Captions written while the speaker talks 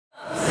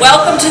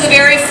Welcome to the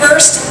very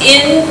first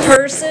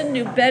in-person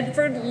New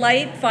Bedford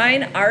Light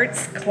Fine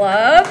Arts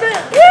Club.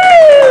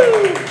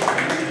 Woo!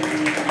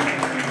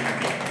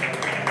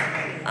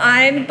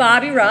 I'm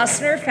Bobby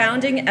Rossner,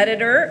 founding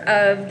editor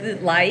of The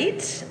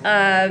Light.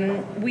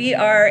 We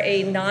are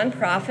a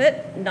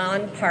nonprofit,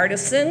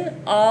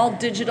 nonpartisan, all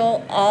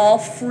digital, all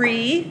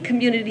free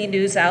community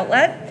news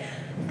outlet.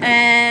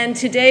 And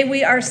today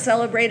we are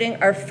celebrating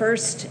our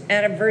first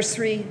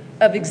anniversary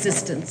of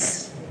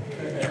existence.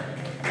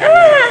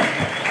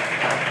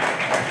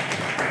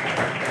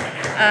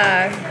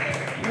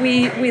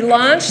 We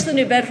launched the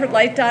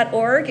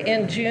newbedfordlight.org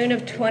in June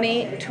of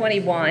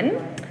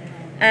 2021.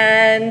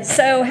 And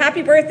so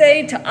happy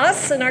birthday to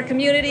us and our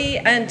community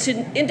and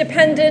to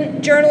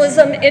independent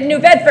journalism in New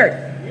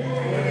Bedford.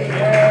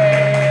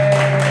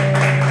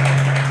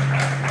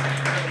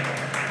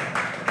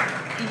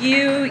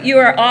 You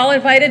are all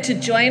invited to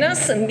join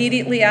us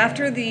immediately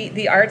after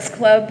the Arts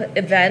Club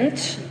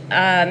event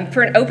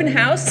for an open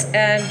house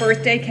and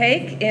birthday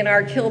cake in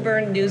our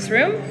Kilburn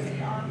newsroom,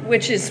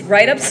 which is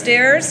right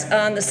upstairs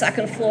on the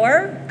second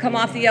floor. Come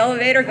off the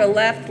elevator, go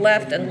left,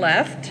 left, and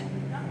left.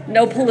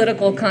 No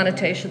political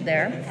connotation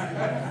there.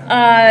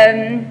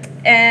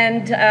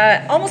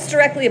 Almost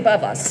directly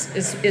above us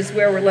is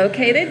where we're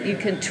located. You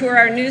can tour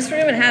our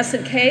newsroom and have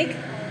some cake.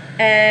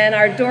 And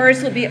our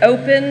doors will be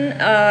open,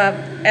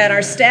 and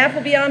our staff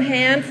will be on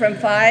hand from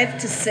 5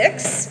 to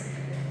 6.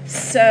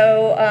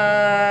 So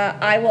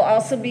I will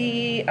also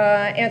be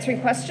answering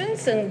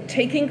questions and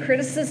taking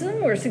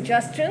criticism or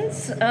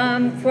suggestions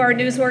for our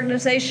news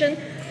organization.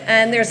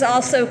 And there's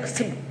also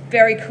some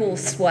very cool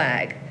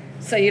swag,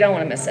 so you don't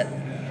want to miss it.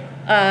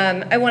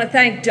 I want to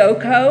thank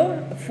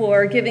DoCo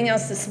for giving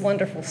us this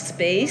wonderful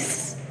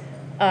space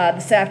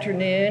this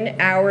afternoon.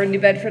 Our New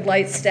Bedford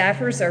Light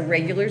staffers are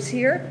regulars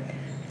here.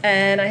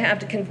 And I have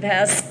to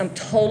confess, I'm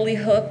totally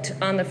hooked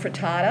on the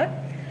frittata.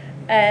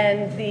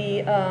 And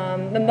the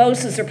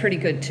mimosas are pretty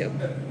good too.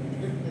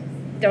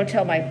 Don't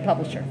tell my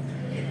publisher.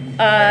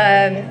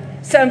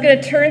 So I'm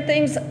going to turn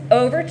things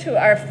over to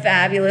our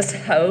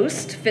fabulous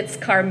host,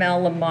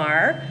 FitzGerald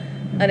Lamar,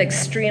 an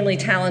extremely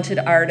talented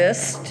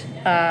artist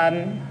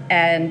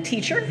and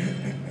teacher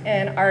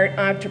and art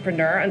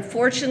entrepreneur.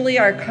 Unfortunately,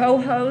 our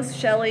co-host,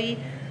 Shelley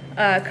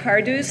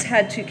Cardus,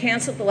 had to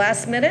cancel at the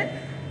last minute.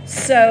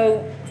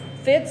 So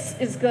Fitz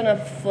is going to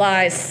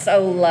fly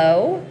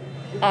solo.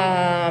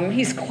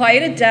 He's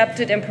quite adept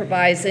at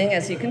improvising,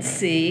 as you can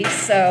see,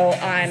 so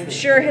I'm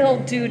sure he'll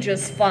do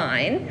just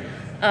fine.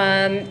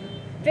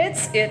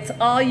 Fitz, it's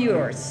all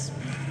yours.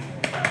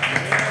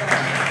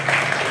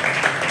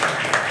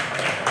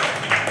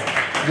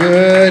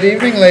 Good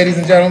evening, ladies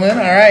and gentlemen.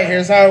 All right,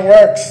 here's how it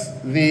works.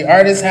 The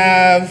artists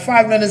have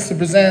 5 minutes to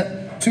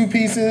present 2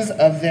 pieces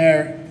of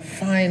their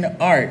fine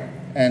art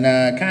and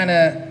kind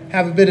of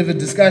have a bit of a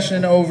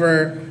discussion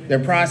over their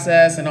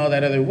process and all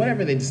that other,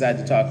 whatever they decide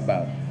to talk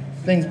about.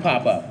 Things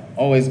pop up,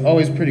 always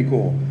pretty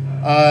cool.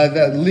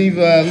 Leave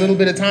a little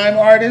bit of time,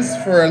 artists,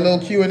 for a little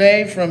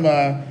Q&A from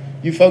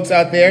you folks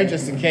out there,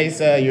 just in case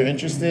you're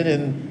interested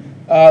in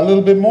a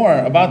little bit more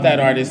about that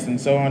artist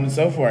and so on and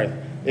so forth.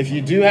 If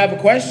you do have a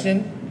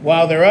question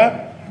while they're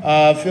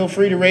up, feel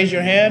free to raise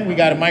your hand. We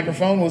got a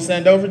microphone we'll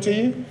send over to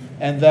you,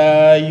 and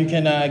you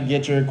can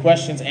get your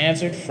questions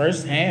answered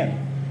firsthand.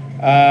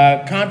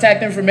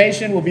 Contact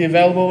information will be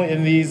available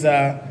in these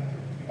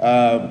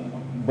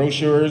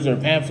brochures or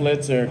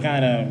pamphlets or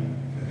kind of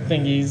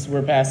thingies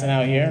we're passing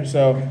out here.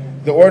 So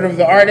the order of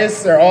the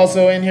artists are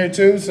also in here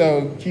too,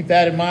 so keep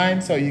that in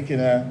mind so you can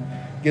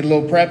get a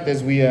little prepped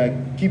as we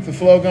keep the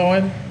flow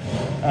going.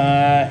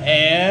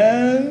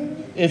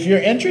 And if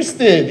you're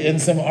interested in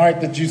some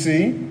art that you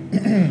see,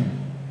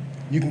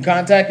 you can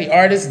contact the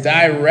artist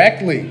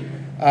directly.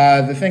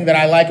 The thing that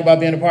I like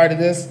about being a part of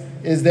this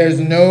is there's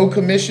no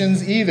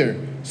commissions either.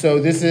 So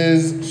this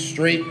is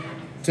straight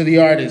to the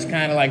artist,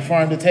 kind of like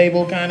farm to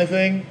table kind of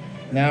thing.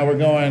 Now we're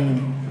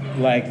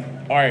going like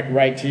art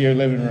right to your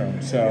living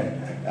room. So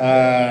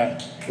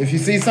if you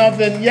see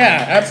something,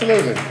 yeah,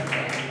 absolutely.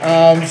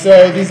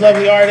 So these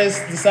lovely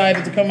artists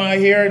decided to come out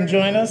here and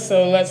join us.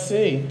 So let's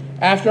see.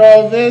 After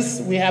all of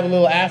this, we have a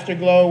little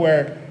afterglow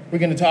where we're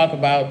going to talk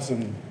about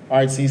some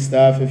artsy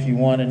stuff if you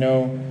want to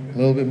know a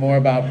little bit more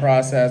about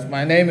process.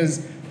 My name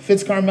is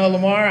FitzGerald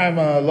Lamar. I'm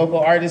a local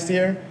artist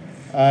here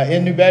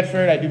in New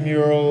Bedford. I do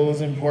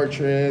murals and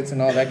portraits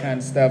and all that kind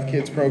of stuff,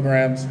 kids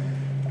programs,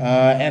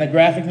 and a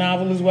graphic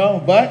novel as well.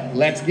 But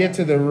let's get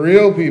to the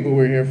real people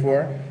we're here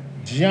for.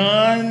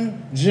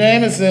 John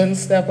Jameson,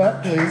 step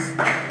up, please.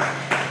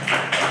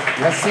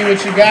 Let's see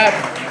what you got.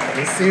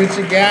 Let's see what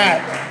you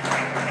got.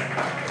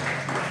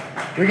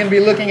 We're going to be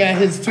looking at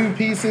his 2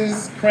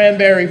 pieces,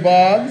 Cranberry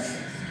Bogs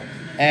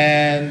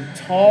and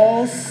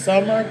Tall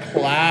Summer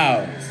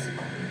Clouds.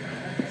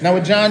 Now,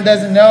 what John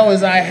doesn't know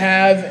is I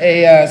have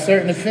a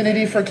certain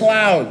affinity for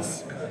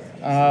clouds,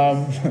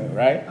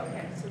 right?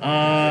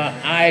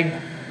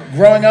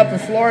 Growing up in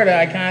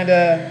Florida,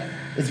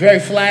 it's very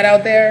flat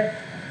out there,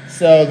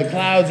 so the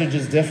clouds are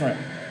just different.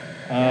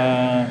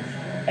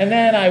 And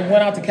then I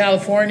went out to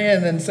California,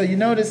 and then so you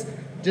notice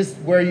just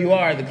where you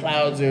are, the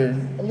clouds are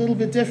a little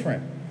bit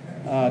different.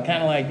 Kind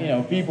of like, you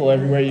know, people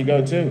everywhere you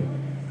go to.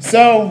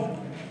 So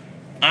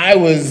I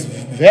was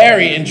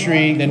very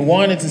intrigued and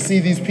wanted to see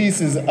these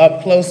pieces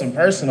up close and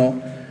personal.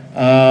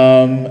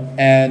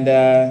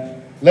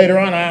 Later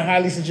on, I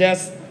highly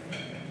suggest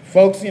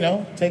folks, you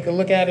know, take a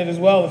look at it as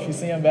well if you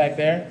see them back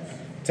there.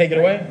 Take it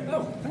away.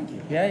 Oh, thank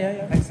you.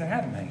 Yeah. Thanks for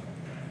having me.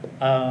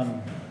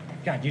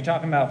 God, you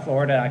talking about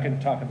Florida, I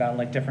could talk about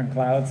like different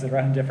clouds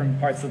around different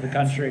parts of the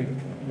country.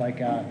 Like,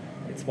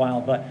 it's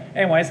wild. But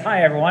anyways,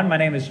 hi everyone. My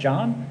name is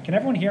John. Can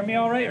everyone hear me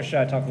all right, or should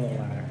I talk a little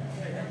louder?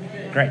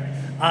 Great.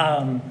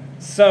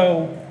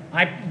 So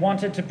I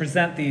wanted to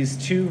present these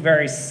two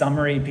very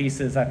summary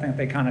pieces. I think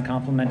they kind of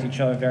complement each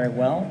other very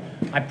well.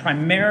 I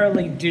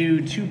primarily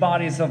do two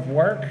bodies of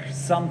work,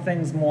 some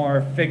things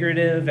more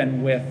figurative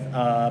and with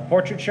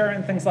portraiture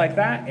and things like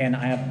that, and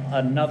I have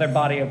another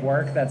body of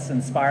work that's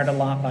inspired a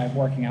lot by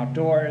working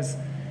outdoors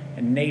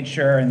and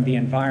nature and the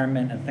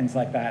environment and things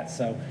like that.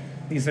 So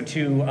these are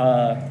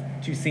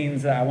two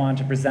scenes that I wanted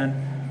to present,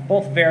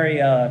 both very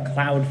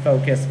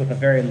cloud-focused with a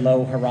very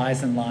low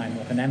horizon line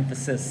with an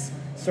emphasis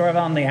sort of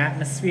on the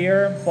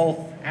atmosphere, both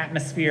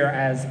atmosphere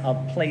as a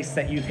place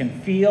that you can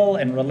feel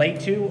and relate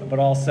to, but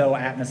also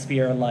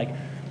atmosphere like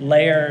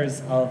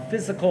layers of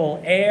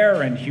physical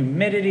air and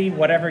humidity,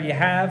 whatever you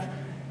have,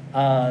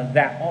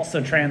 that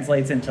also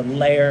translates into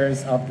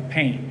layers of the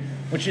paint,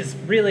 which is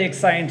really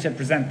exciting to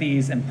present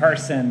these in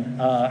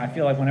person. I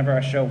feel like whenever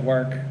I show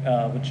work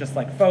with just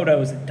like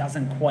photos, it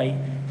doesn't quite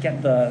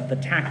get the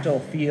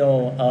tactile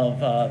feel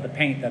of the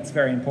paint that's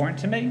very important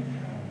to me.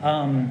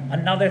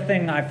 Another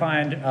thing I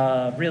find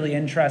really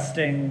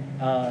interesting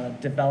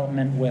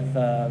development with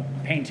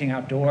painting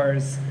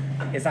outdoors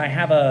is I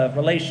have a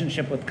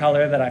relationship with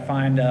color that I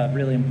find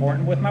really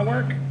important with my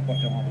work. What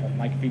do I want to put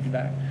my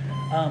feedback?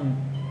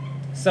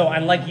 So I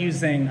like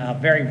using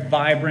very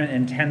vibrant,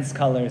 intense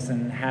colors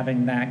and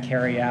having that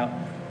carry out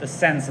the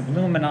sense of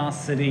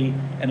luminosity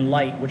and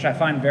light, which I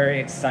find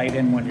very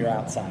exciting when you're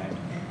outside.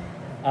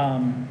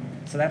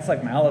 So that's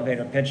like my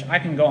elevator pitch. I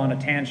can go on a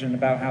tangent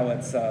about how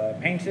it's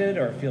painted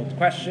or field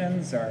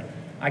questions, or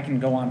I can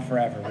go on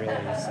forever, really.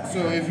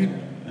 So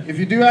if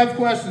you do have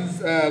questions,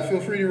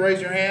 feel free to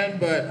raise your hand,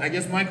 but I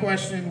guess my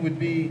question would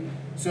be,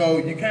 so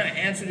you kind of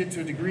answered it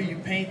to a degree, you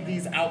paint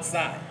these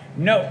outside.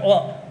 No,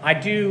 well, I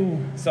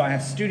do, so I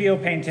have studio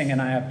painting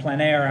and I have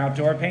plein air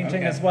outdoor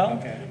painting as well.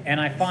 Okay.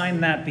 And I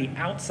find that the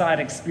outside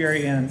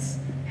experience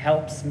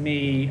helps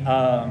me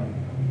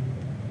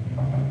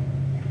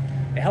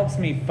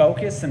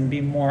focus and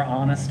be more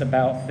honest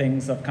about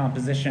things of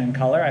composition and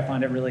color. I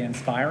find it really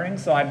inspiring.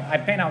 So I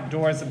paint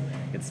outdoors.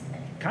 It's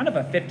kind of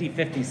a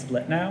 50-50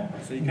 split now.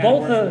 So you kind of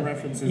work from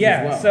references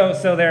as well.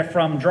 So they're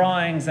from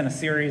drawings and a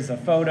series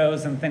of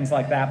photos and things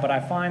like that. But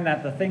I find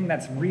that the thing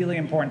that's really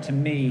important to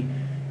me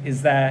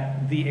is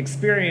that the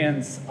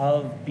experience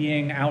of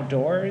being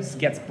outdoors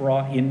gets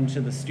brought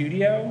into the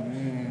studio.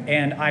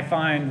 And I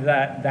find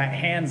that that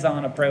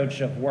hands-on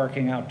approach of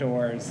working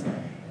outdoors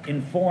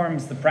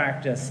informs the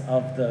practice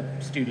of the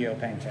studio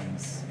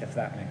paintings, if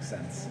that makes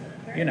sense.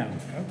 You know,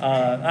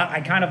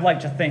 I kind of like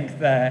to think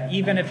that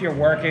even if you're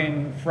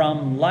working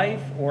from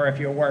life or if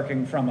you're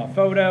working from a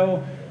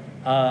photo,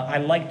 I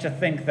like to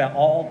think that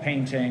all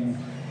painting,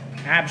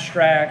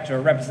 abstract or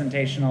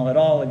representational, it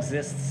all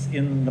exists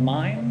in the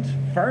mind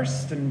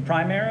first and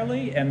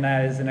primarily, and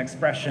that is an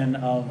expression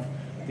of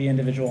the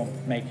individual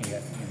making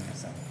it.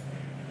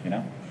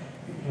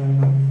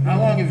 How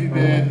long have you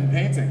been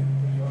painting?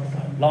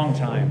 Long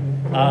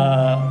time.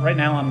 Right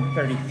now I'm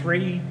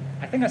 33.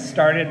 I think I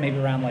started maybe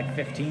around like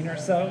 15 or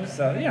so.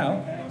 So, you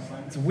know,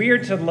 it's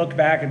weird to look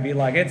back and be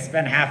like, it's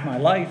been half my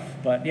life.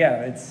 But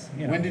yeah, it's,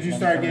 you know. When did you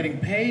start getting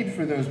paid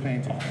for those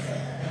paintings?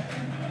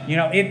 You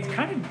know,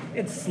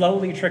 it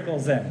slowly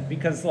trickles in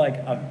because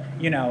like,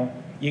 you know,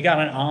 you got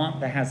an aunt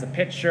that has a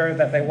picture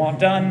that they want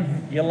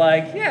done. You're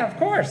like, yeah, of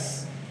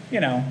course. You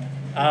know,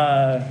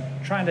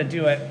 trying to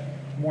do it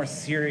more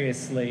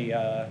seriously.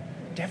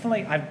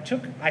 Definitely,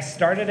 I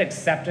started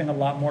accepting a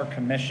lot more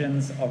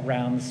commissions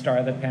around the start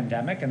of the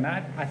pandemic, and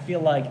that I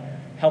feel like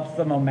helped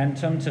the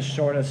momentum to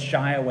sort of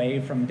shy away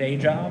from day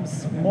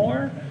jobs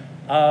more.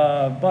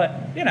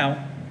 But, you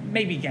know,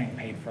 maybe getting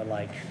paid for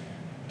like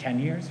 10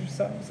 years or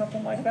so,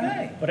 something like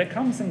that. But it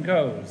comes and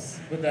goes.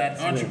 But that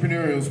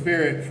entrepreneurial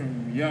spirit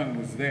from young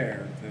was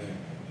there.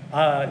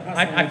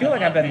 I feel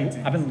like I've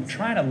been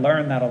trying to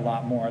learn that a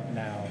lot more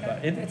now,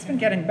 but it's been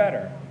getting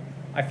better.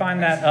 I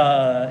find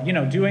that, you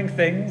know, doing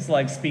things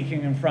like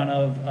speaking in front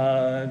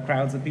of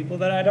crowds of people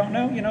that I don't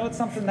know, you know, it's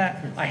something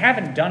that I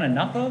haven't done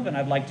enough of and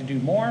I'd like to do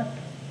more.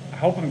 I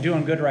hope I'm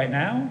doing good right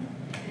now.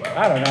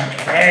 I don't know.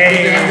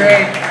 Hey. You're doing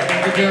great.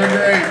 You're doing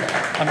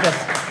great. I'm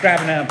just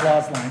grabbing an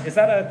applause line. Is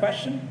that a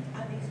question?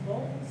 Are these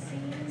local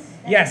scenes?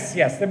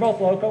 Yes, they're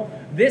both local.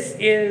 This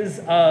is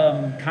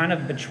kind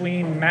of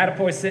between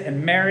Mattapoisett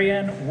and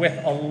Marion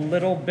with a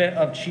little bit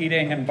of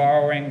cheating and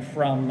borrowing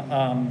from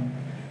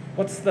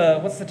what's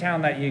the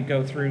town that you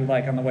go through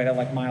like on the way to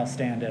like Miles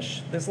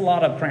Standish? There's a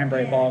lot of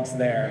cranberry bogs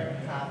there.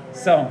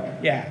 So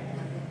yeah.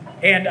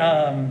 And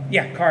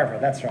yeah, Carver,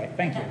 that's right,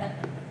 thank you.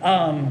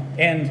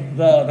 And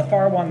the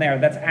far one there,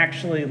 that's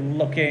actually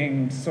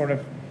looking sort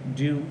of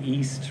due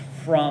east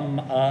from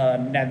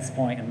Ned's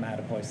Point and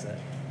Mattapoisett.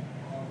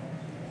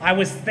 I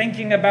was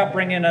thinking about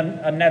bringing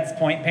a Ned's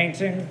Point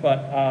painting, but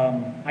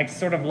I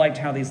sort of liked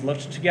how these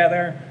looked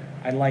together.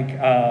 I like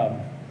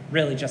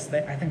really just,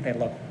 I think they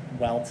look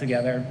well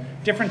together.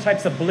 Different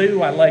types of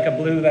blue. I like a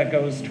blue that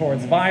goes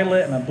towards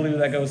violet and a blue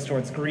that goes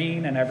towards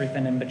green and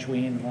everything in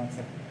between. Lots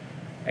of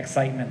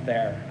excitement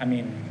there. I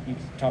mean, you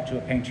talk to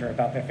a painter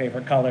about their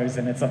favorite colors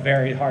and it's a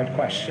very hard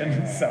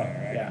question, so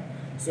yeah.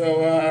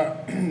 So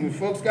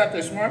folks got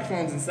their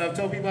smartphones and stuff.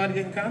 Tell people how to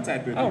get in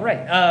contact with you. Oh,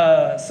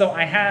 right. So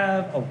I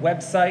have a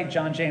website,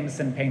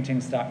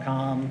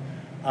 johnjamesonpaintings.com.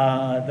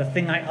 The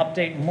thing I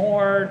update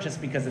more, just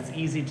because it's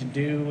easy to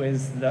do,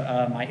 is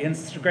my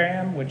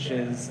Instagram, which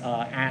is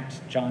at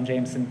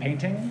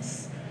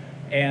johnjamesonpaintings.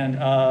 And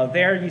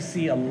there you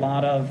see a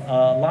lot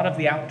of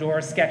the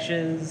outdoor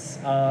sketches,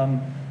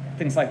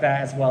 things like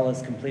that, as well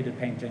as completed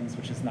paintings,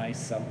 which is nice.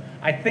 So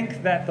I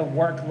think that the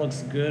work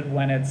looks good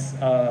when it's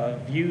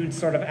viewed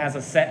sort of as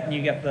a set and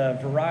you get the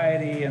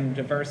variety and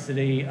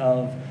diversity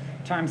of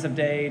times of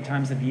day,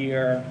 times of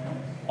year,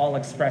 all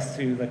expressed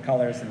through the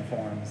colors and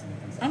forms and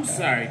things like I'm that.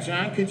 sorry,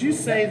 John, could you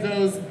say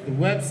the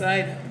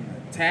website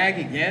tag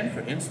again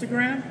for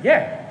Instagram?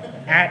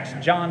 Yeah,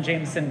 at John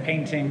Jameson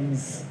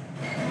Paintings.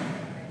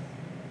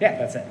 Yeah,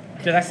 that's it.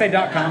 Did I say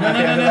 .com?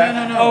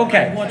 No.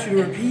 Okay. I want you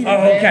to repeat it.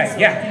 Okay,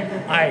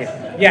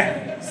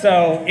 yeah.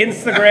 So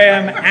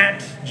Instagram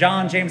at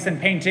John Jameson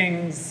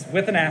Paintings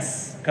with an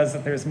S, because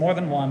there's more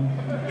than one.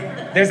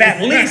 There's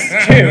at least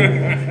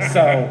two.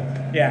 So,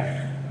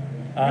 yeah.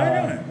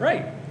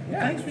 Right.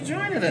 Yeah. Thanks for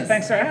joining us.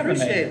 Thanks for having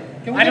me. Appreciate it.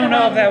 Can we I get don't a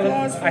know round if of that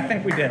applause was, for I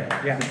think we did it,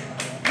 yeah.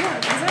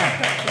 Yeah,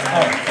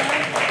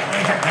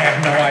 I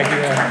have no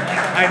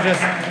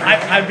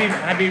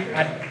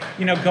idea.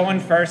 Going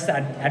first,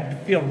 I'd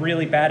feel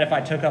really bad if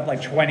I took up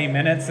like 20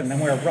 minutes and then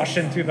we were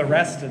rushing through the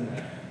rest. And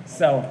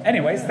so,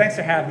 anyways, thanks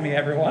for having me,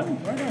 everyone.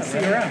 See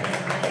you around.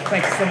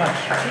 Thanks so much.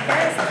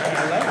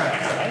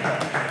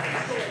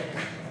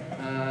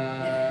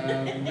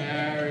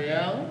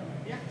 Maryellen?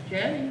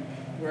 Kenney,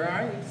 where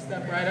are you?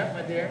 Step right up,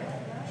 my dear.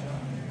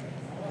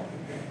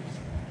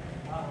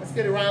 Let's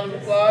get a round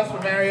of applause for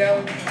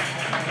Maryellen.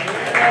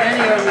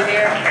 Kenney over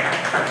here.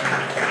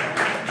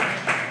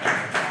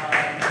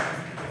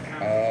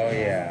 Oh,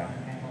 yeah.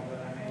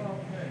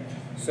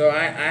 So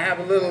I have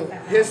a little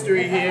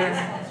history here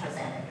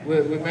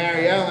with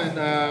Maryellen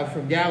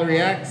from Gallery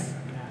X.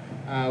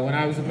 When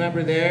I was a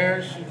member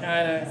there, she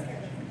kind of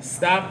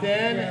stopped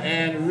in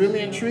and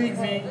really intrigued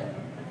me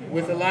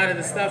with a lot of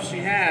the stuff she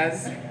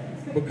has,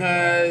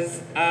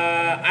 because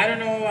I don't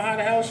know how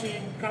the hell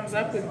she comes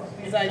up with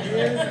these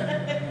ideas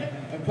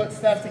and puts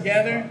stuff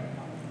together.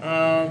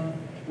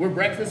 We're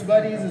breakfast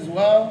buddies as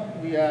well.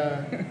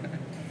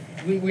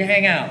 We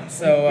hang out.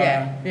 So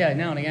yeah,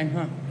 now and again,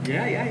 huh?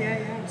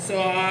 Yeah.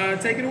 So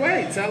take it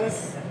away. Tell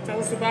us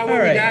about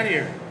what we got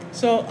here.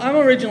 So I'm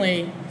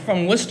originally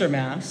from Worcester,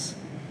 Mass.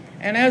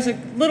 And as a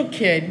little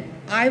kid,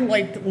 I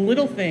liked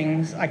little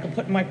things I could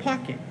put in my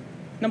pocket.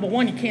 Number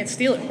one, you can't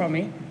steal it from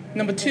me.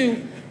 Number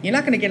two, you're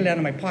not going to get it out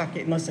of my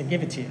pocket unless I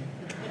give it to you.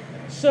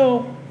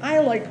 So I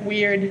like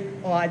weird,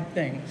 odd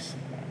things.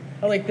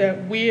 I like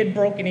that weird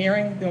broken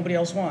earring that nobody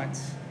else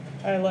wants.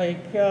 I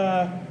like,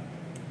 they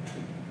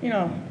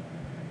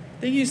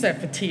use that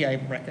for tea, I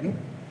reckon.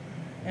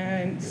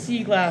 And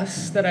sea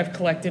glass that I've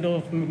collected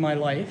over my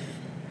life.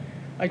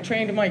 I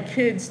trained my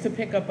kids to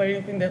pick up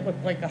anything that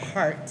looked like a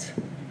heart.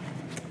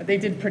 They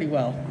did pretty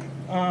well.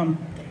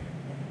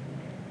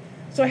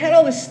 So I had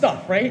all this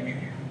stuff, right?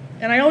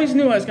 And I always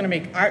knew I was going to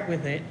make art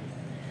with it.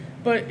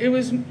 But it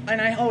was,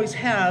 and I always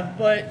have,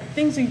 but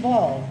things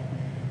evolve.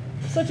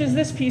 Such as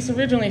this piece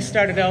originally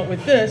started out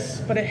with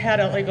this, but it had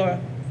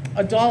a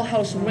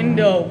dollhouse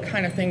window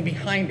kind of thing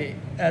behind it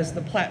as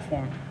the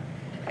platform.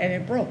 And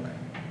it broke.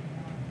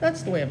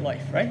 That's the way of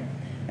life, right?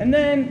 And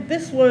then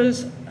this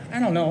was, I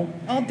don't know,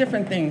 all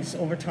different things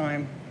over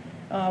time.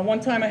 One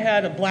time I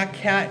had a black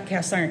cat,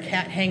 cast iron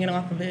cat hanging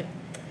off of it.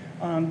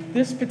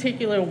 This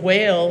particular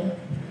whale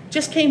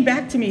just came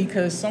back to me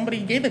because somebody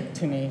gave it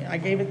to me. I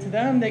gave it to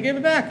them, they gave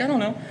it back, I don't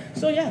know.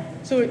 So yeah,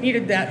 so it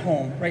needed that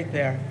home right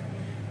there.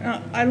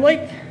 Now, I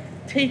like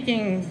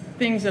taking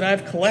things that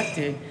I've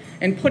collected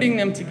and putting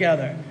them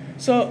together.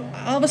 So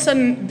all of a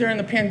sudden during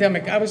the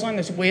pandemic, I was on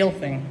this whale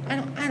thing. I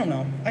don't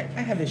know, I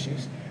have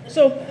issues.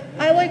 So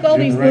I like all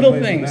these little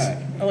things.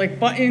 I like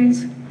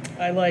buttons,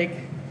 I like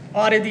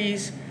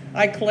oddities.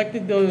 I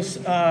collected those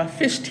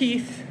fish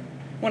teeth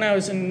when I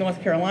was in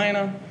North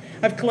Carolina.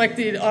 I've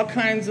collected all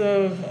kinds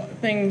of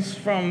things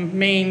from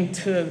Maine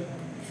to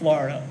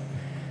Florida.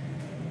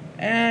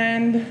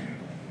 And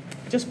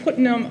just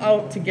putting them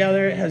out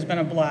together has been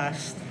a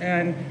blast.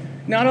 And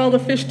not all the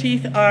fish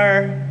teeth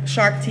are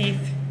shark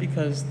teeth,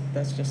 because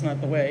that's just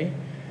not the way.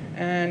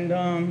 And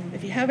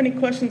if you have any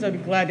questions, I'd be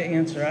glad to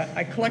answer.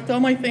 I collect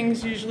all my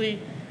things usually.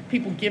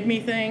 People give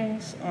me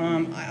things.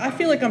 I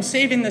feel like I'm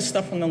saving this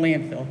stuff from the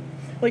landfill.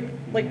 Like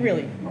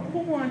really, who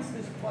wants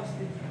this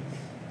busted piece?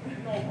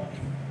 Nobody.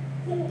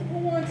 Who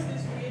wants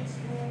this weird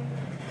spoon?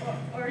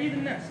 Or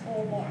even this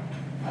whole block?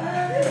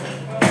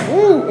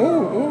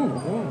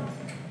 Ooh.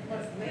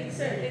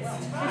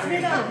 It's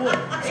made out of wood.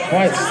 It's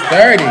quite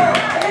sturdy.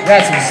 You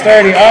got some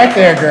sturdy art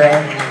there, girl.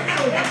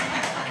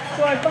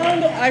 So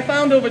I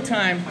found over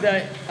time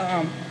that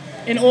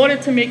in order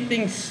to make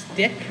things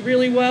stick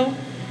really well,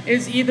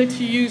 is either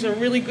to use a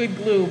really good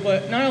glue,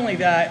 but not only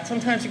that,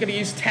 sometimes you got to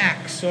use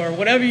tacks or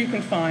whatever you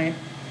can find.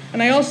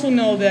 And I also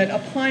know that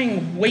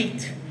applying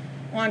weight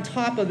on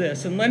top of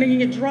this and letting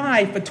it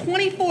dry for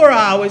 24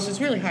 hours is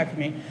really hard for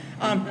me.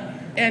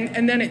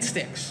 And then it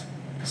sticks.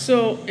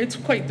 So it's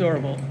quite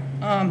durable.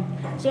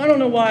 So I don't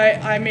know why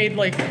I made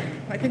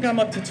I think I'm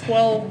up to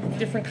 12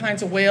 different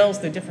kinds of whales.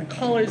 They're different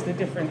colors, they're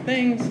different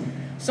things.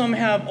 Some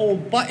have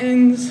old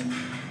buttons.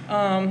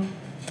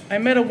 I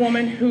met a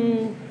woman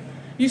who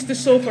used to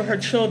sew for her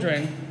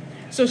children.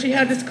 So she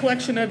had this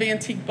collection of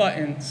antique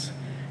buttons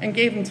and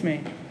gave them to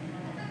me.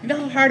 You know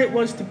how hard it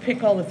was to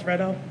pick all the thread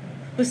out?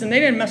 Listen, they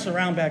didn't mess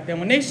around back then.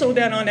 When they sewed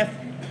that on, that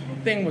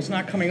thing was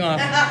not coming off.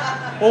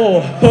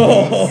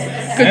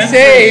 Good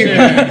save.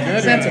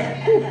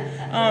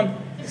 Censor.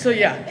 So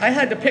yeah, I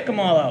had to pick them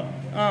all out.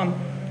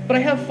 But I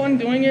have fun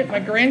doing it. My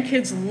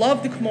grandkids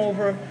love to come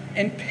over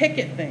and pick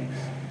at things.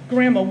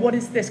 Grandma, what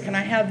is this? Can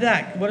I have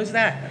that? What is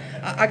that?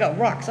 I got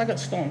rocks, I got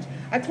stones.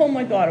 I told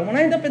my daughter, when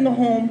I end up in the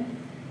home,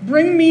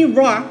 bring me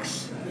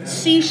rocks,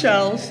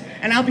 seashells,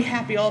 and I'll be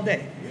happy all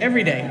day,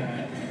 every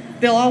day.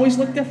 They'll always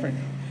look different.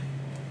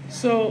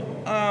 So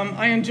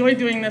I enjoy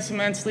doing this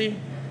immensely,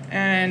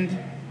 and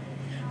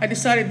I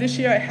decided this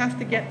year I have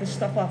to get this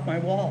stuff off my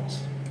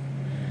walls.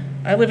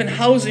 I live in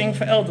housing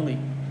for elderly.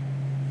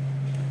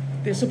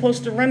 They're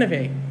supposed to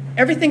renovate.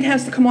 Everything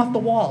has to come off the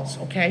walls,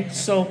 okay?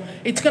 So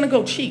it's gonna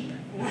go cheap.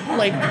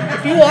 Like,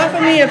 if you offer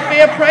me a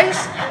fair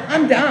price,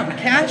 I'm down.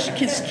 Cash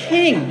is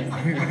king.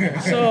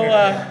 So,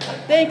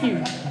 thank you.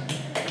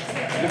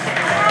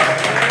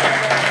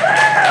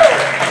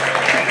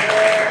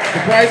 The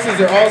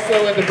prices are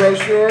also in the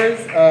brochures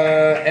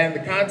and the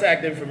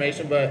contact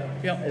information, but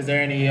Yep. is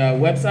there any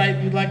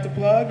website you'd like to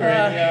plug? Or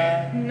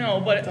any, No,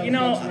 but you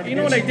know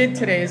what I did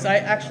today is I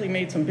actually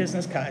made some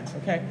business cards,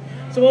 okay?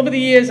 So over the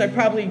years, I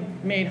probably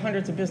made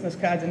hundreds of business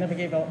cards. I never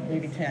gave out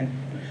maybe 10.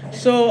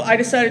 So I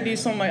decided to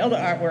use some of my other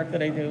artwork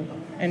that I do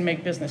and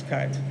make business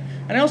cards.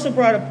 And I also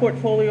brought a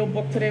portfolio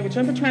book today, which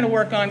I've been trying to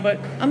work on, but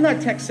I'm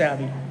not tech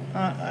savvy.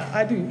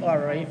 I do all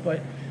right, but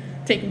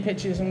taking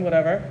pictures and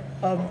whatever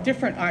of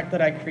different art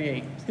that I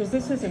create, because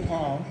this isn't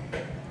all.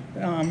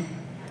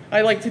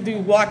 I like to do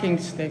walking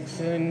sticks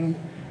and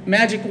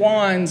magic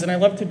wands, and I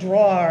love to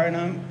draw, and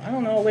I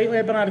don't know, lately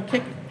I've been on a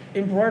kick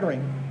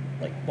embroidering.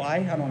 Like, why?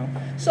 I don't know.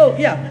 So,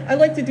 yeah, I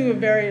like to do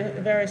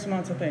various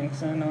amounts of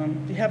things, and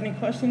if you have any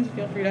questions,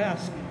 feel free to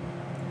ask.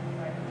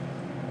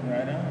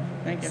 Right on.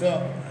 Thank you.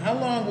 So, how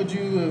long would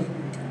you have,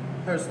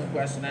 personal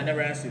question, I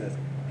never asked you this,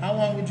 how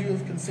long would you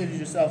have considered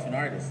yourself an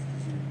artist?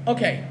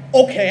 Okay,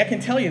 I can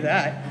tell you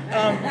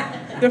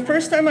that. The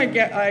first time I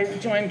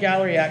joined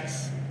Gallery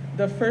X,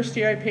 the first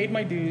year I paid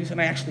my dues, and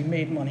I actually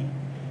made money.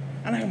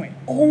 And I went,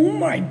 oh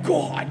my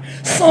God,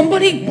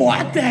 somebody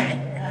bought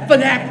that for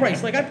that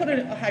price. Like, I put it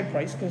at a high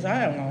price, because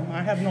I don't know,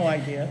 I have no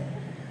idea.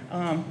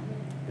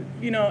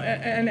 You know,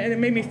 and it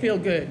made me feel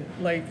good.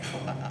 Like,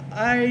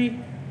 I,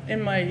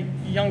 in my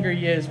younger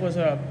years, was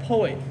a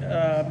poet,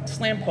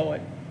 slam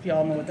poet, if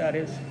y'all know what that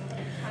is.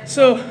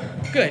 So,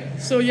 good.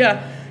 So,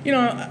 yeah, you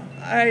know,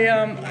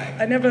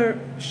 I never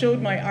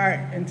showed my art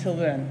until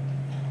then.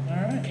 All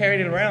right. Carried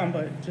it around,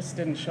 but just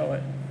didn't show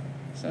it.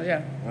 So,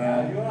 yeah.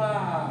 Well, you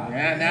are.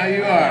 Yeah, now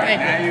you are.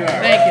 Thank now you. you are.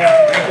 Thank you.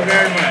 Thank you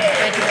very much.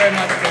 Thank you very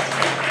much.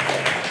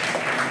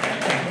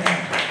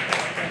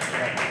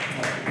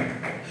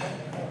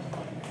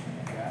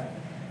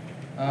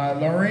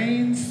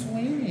 Lorene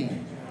Sweeney,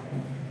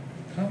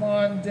 come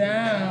on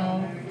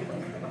down.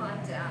 Come on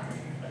down.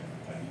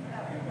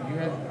 You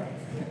ready?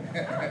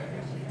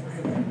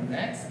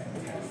 Next.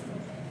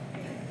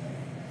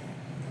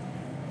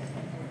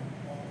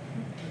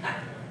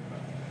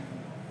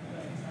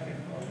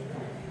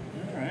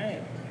 All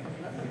right.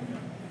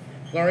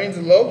 Lorene's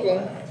a local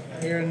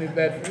here in New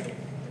Bedford.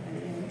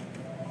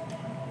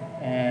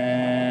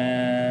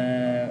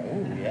 And,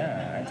 oh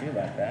yeah, I do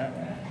like that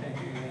one.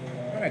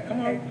 All right,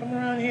 come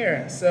around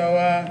here. So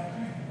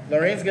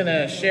Lorene's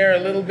gonna share a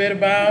little bit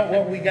about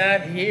what we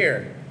got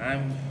here.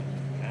 I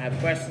have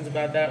questions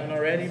about that one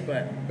already,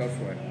 but go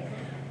for it.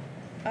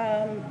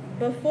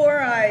 Before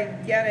I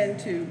get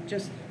into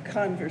just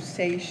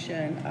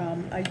conversation,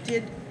 I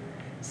did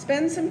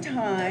spend some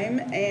time,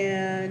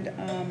 and if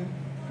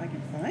I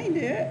can find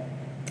it,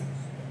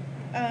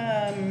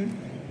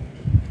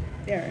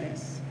 there it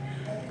is.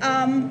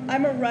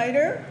 I'm a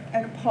writer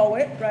and a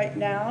poet right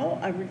now.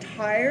 I'm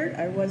retired.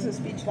 I was a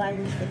speech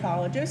language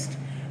pathologist,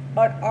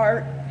 but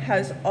art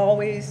has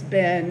always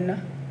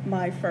been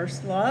my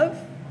first love.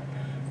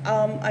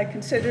 I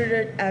considered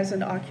it as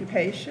an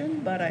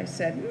occupation, but I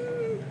said,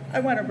 I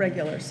want a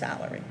regular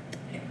salary.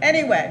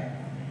 Anyway,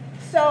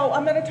 So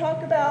I'm going to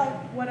talk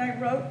about what I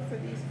wrote for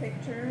these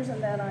pictures,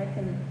 and then I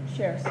can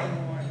share some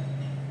more.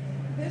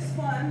 This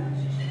one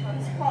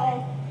is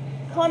called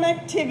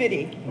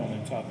Connectivity.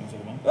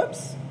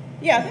 Oops.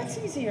 Yeah, that's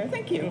easier.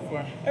 Thank you.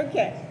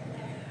 Okay.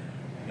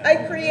 I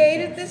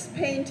created this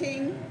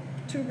painting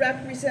to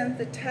represent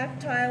the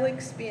tactile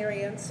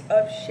experience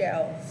of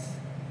shells.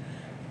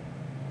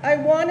 I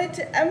wanted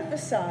to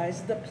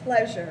emphasize the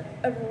pleasure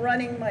of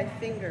running my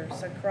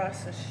fingers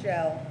across a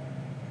shell.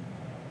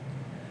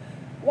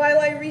 While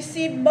I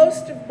received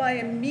most of my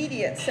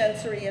immediate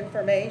sensory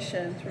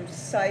information through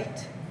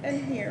sight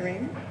and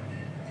hearing,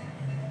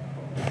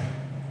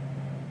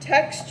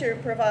 texture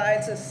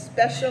provides a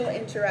special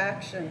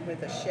interaction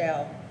with a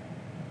shell.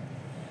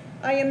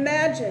 I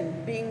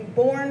imagine being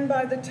borne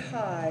by the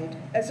tide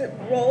as it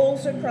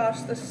rolls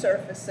across the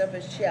surface of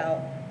a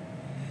shell,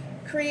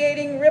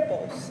 creating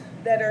ripples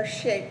that are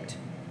shaped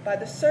by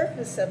the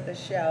surface of the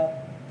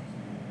shell.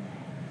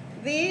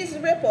 These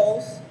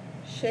ripples,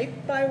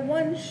 shaped by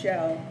one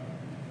shell,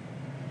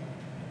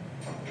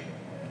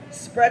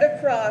 spread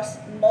across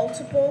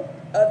multiple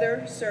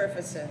other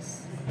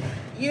surfaces,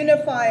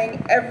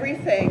 unifying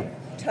everything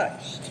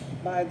touched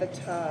by the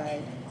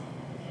tide.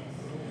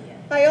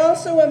 I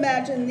also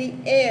imagine the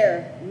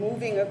air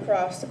moving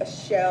across a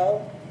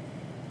shell,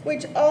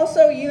 which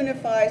also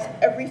unifies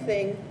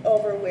everything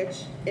over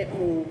which it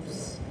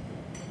moves.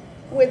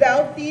 With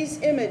these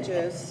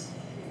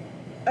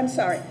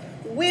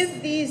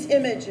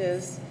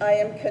images, I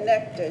am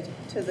connected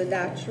to the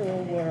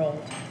natural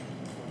world.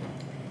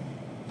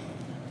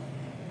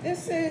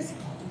 This is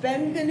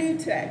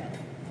benvenute,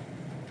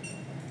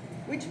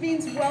 which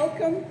means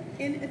welcome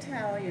in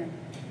Italian.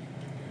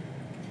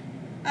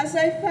 As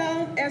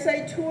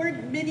I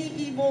toured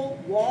medieval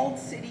walled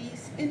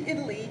cities in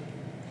Italy,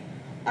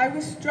 I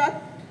was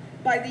struck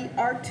by the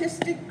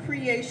artistic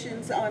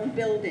creations on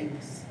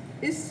buildings,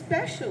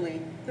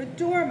 especially the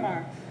door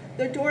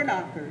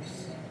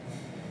knockers.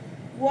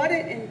 What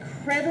an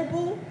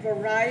incredible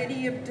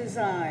variety of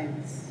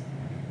designs,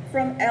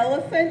 from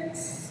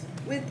elephants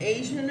with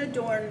Asian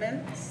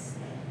adornments,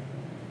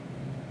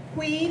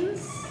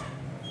 queens,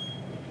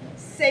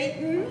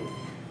 Satan,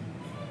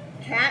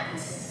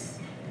 cats,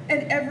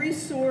 and every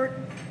sort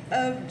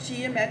of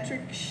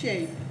geometric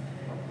shape.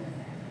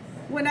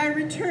 When I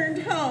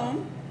returned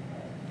home,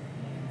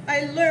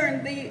 I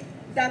learned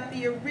that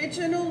the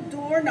original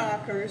door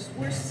knockers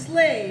were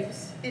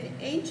slaves in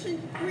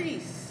ancient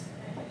Greece,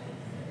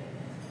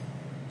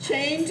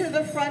 chained to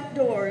the front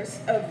doors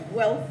of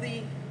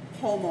wealthy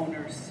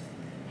homeowners.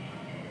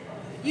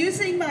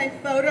 Using my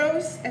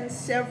photos and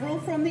several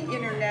from the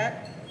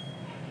internet,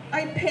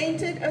 I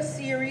painted a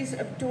series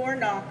of door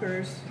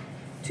knockers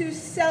to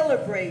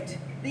celebrate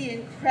the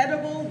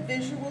incredible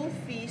visual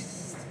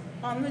feasts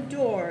on the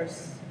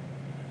doors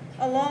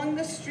along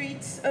the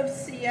streets of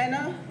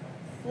Siena,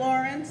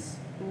 Florence,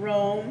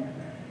 Rome,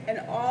 and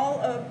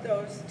all of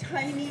those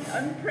tiny,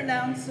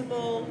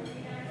 unpronounceable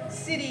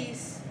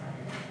cities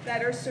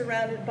that are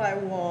surrounded by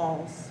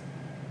walls.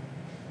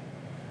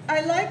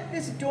 I like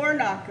this door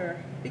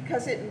knocker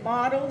because it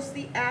models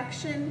the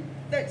action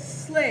that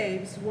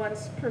slaves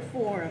once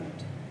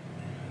performed,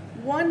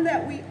 one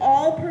that we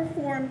all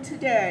perform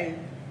today,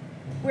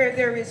 where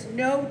there is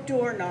no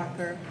door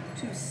knocker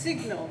to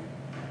signal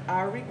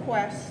our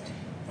request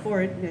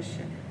for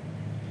admission.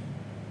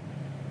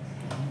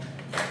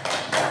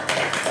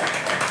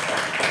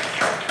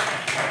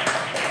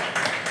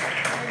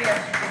 Maybe I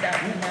should do that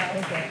one now.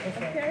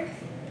 Okay.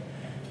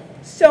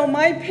 So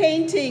my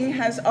painting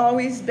has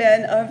always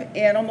been of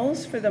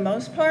animals for the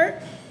most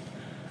part.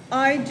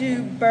 I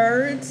do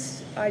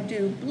birds, I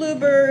do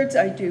bluebirds,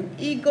 I do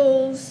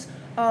eagles,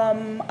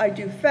 I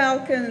do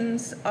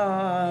falcons,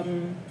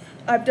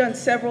 I've done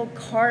several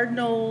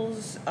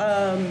cardinals,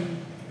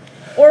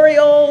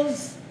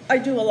 orioles. I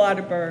do a lot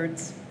of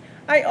birds.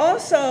 I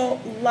also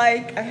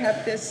I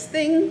have this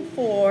thing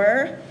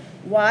for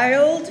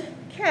wild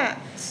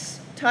cats,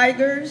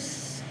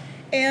 tigers,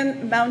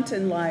 and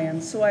mountain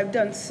lions. So I've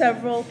done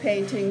several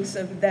paintings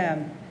of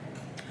them.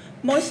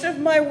 Most of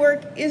my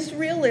work is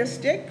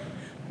realistic,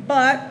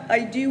 but I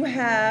do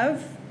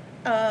have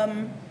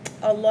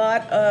a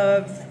lot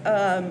of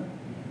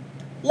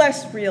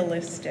less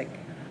realistic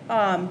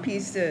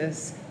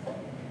pieces.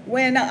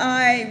 When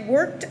I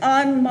worked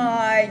on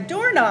my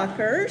door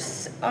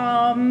knockers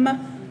from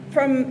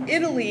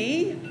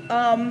Italy,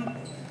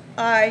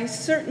 I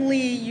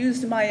certainly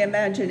used my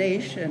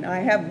imagination. I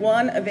have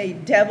one of a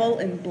devil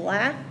in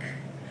black,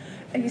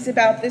 and he's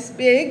about this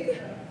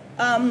big.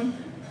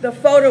 The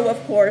photo,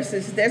 of course,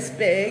 is this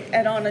big,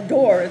 and on a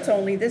door it's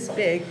only this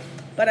big,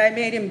 but I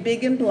made him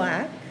big and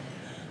black.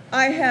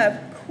 I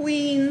have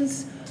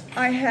queens.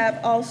 I have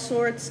all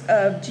sorts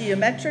of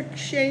geometric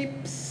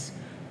shapes.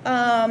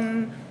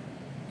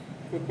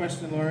 Quick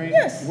question, Lorene.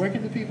 Yes. Where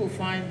can the people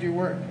find your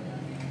work?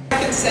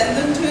 I can send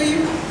them to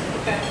you.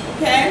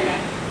 Okay.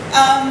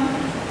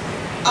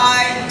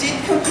 I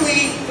did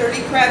complete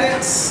 30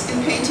 credits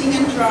in painting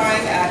and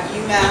drawing at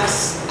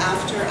UMass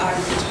after I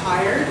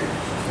retired.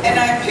 And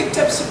I picked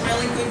up some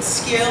really good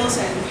skills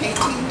and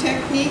painting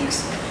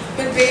techniques,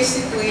 but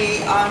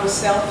basically I'm a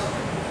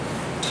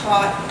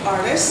self-taught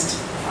artist.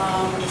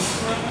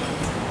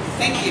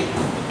 Thank you.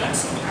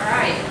 Excellent. All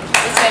right.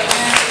 Let's have a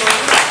hand for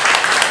Lorene.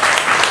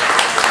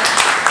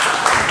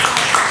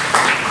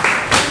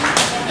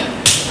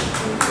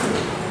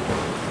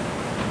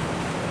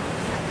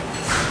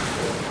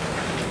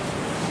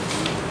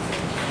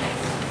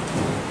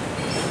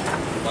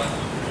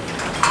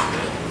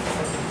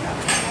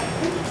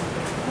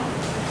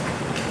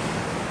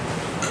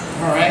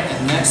 All right,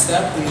 and next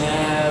up we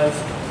have,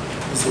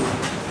 is it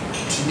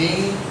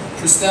Jennie,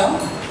 Kristel?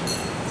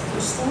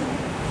 Kristel?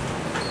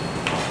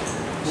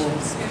 We'll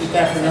get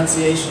that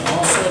pronunciation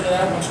all sorted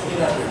out once we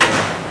get up here.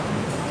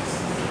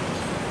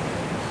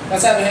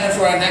 Let's have a hand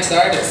for our next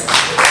artist.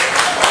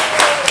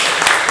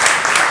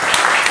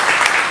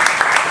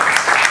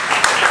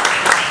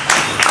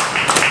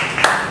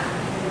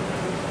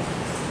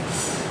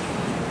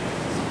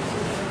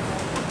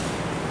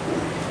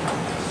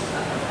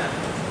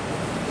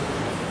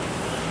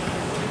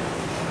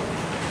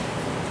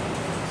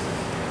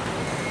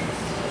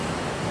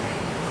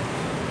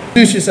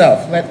 Introduce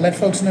yourself. Let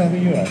folks know who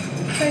you are.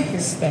 Thank you.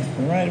 Step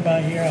right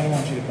about here. I don't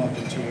want you to bump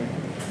into your...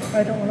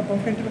 I don't want to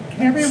bump into it.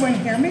 Can everyone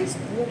hear me?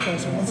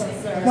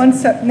 One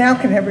step. Now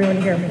can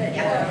everyone hear me?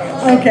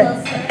 Okay.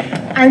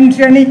 I'm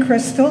Jennie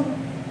Kristel.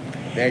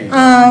 There you go.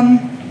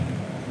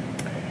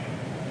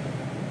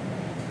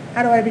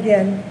 How do I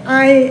begin?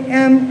 I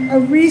am a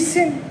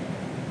recent...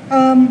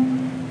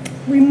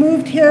 we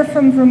moved here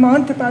from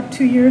Vermont about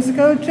 2 years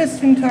ago,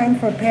 just in time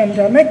for a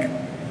pandemic.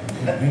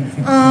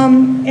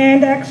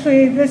 And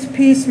actually, this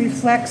piece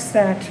reflects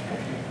that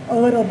a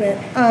little bit.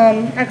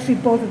 Actually,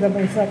 both of them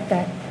reflect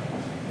that.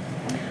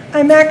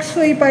 I'm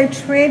actually, by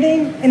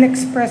training, an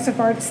expressive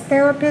arts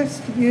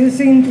therapist,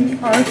 using the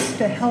arts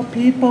to help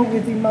people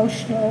with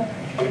emotional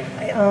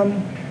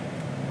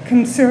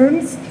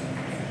concerns,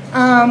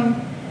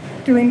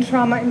 doing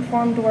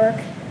trauma-informed work.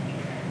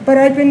 But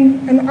I've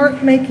been an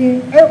art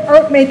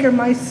maker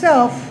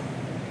myself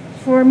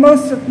for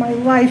most of my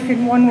life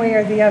in one way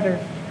or the other.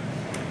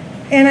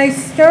 And I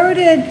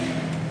started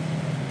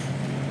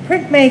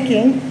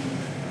printmaking,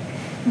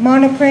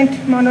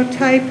 monoprint,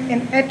 monotype,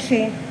 and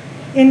etching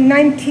in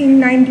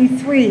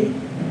 1993,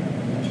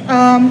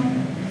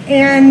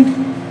 and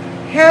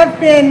have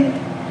been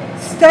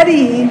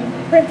studying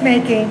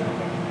printmaking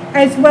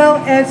as well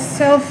as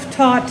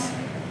self-taught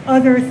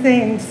other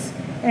things.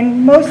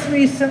 And most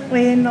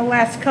recently, in the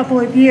last couple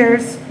of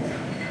years,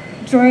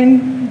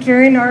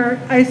 during our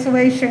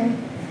isolation,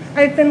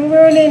 I've been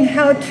learning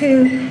how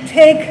to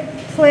take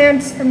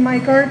plants from my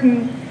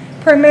garden,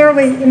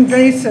 primarily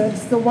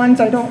invasives, the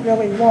ones I don't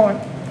really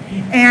want,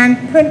 and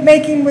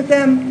printmaking with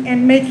them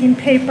and making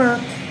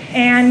paper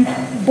and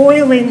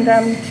boiling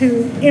them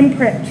to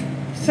imprint.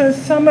 So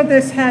some of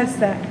this has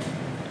that.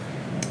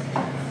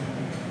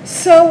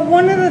 So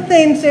one of the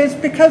things is,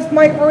 because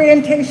my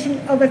orientation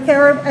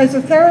as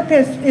a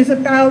therapist is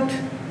about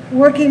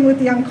working with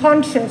the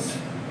unconscious,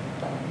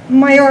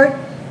 my art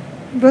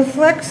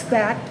reflects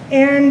that,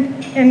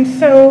 and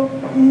so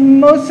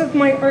most of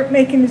my art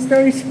making is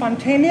very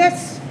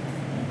spontaneous.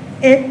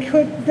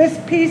 This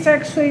piece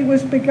actually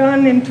was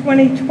begun in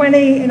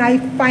 2020, and I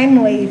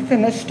finally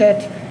finished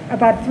it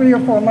about 3 or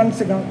 4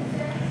 months ago.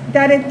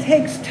 That it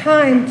takes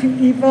time to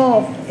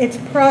evolve its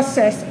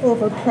process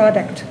over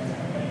product.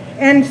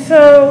 And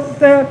so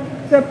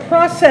the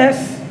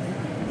process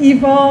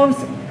evolves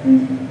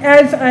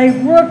as I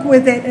work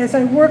with it, as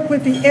I work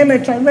with the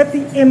image, I let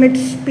the image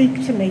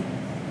speak to me.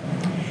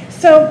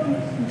 So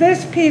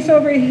this piece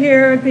over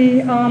here,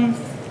 the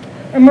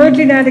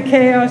Emerging Out of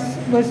Chaos,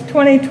 was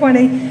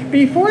 2020,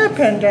 before a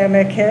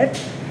pandemic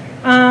hit.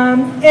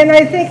 And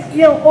I think,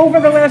 over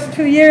the last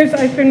 2 years,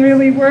 I've been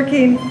really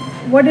working,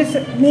 what does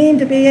it mean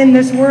to be in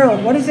this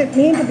world? What does it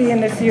mean to be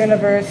in this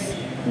universe?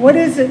 What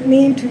does it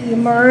mean to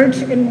emerge?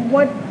 And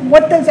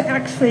what does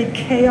actually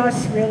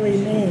chaos really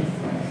mean?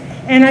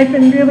 And I've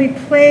been really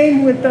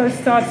playing with those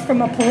thoughts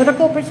from a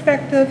political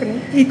perspective,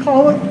 an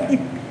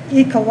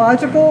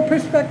ecological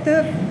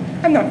perspective.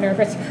 I'm not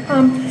nervous.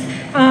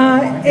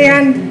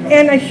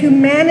 And a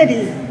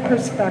humanity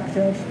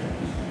perspective.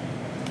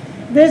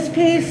 This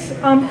piece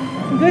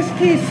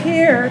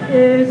here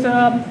is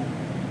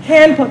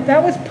hand pulled.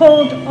 That was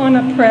pulled on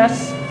a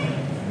press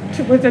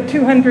with a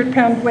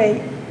 200-pound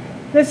weight.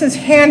 This is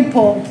hand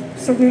pulled,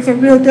 so there's a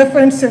real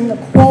difference in the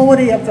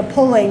quality of the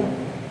pulling.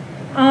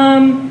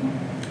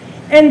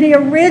 And the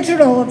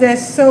original of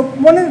this, so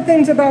one of the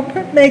things about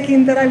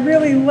printmaking that I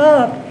really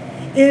love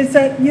is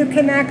that you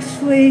can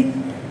actually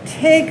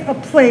take a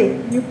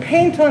plate, you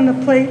paint on the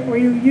plate, or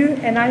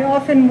and I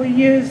often will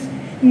use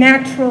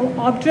natural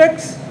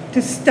objects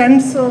to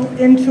stencil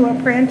into a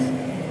print.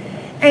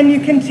 And you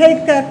can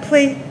take that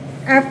plate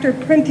after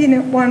printing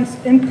it once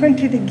and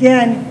print it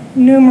again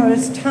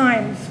numerous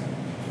times.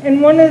 And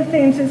one of the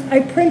things is I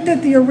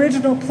printed the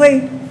original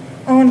plate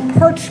on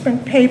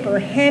parchment paper,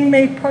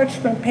 handmade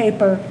parchment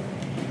paper.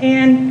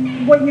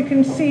 And what you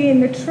can see in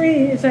the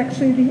tree is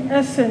actually the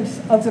essence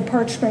of the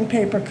parchment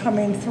paper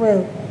coming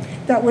through.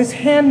 That was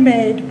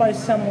handmade by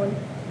someone.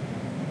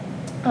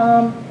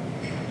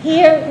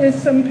 Here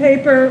is some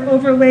paper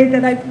overlaid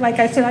that like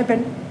I said, I've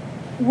been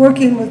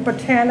working with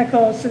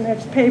botanicals, and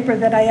it's paper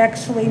that I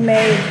actually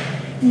made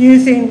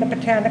using the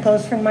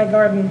botanicals from my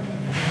garden,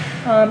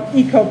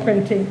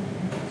 eco-printing.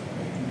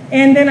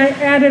 And then I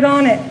added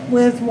on it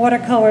with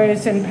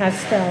watercolors and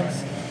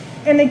pastels.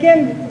 And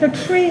again, the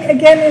tree,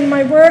 again in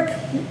my work,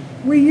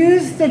 we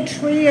use the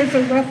tree as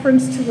a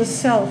reference to the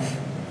self.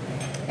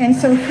 And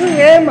so who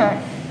am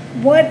I?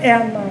 What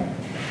am I?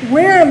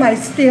 Where am I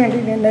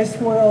standing in this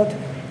world?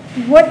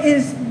 What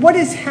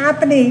is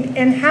happening,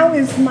 and how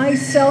is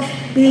myself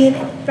being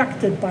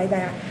affected by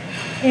that?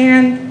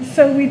 And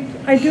so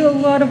I do a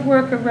lot of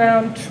work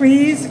around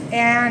trees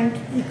and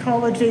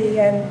ecology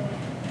and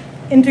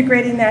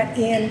integrating that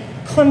in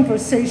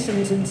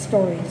conversations and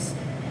stories.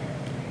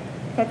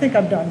 I think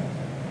I'm done.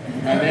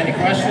 Any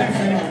questions?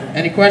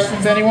 Any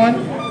questions,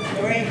 anyone?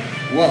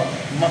 Well,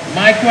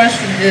 my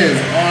question is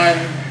on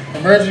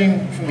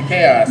emerging from the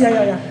chaos.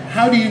 Yeah.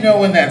 How do you know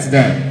when that's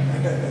done?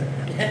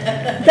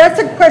 That's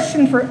a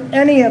question for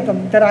any of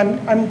them that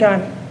I'm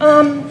done.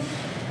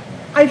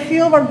 I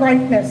feel a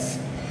rightness.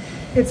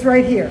 It's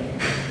right here.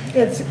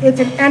 It's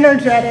an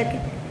energetic,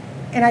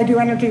 and I do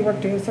energy work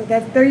too, so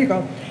there you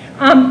go.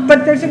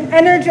 But there's an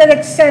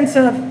energetic sense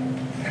of,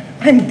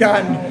 I'm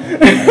done.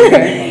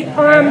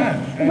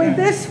 With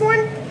this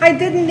one, I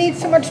didn't need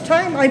so much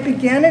time. I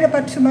began it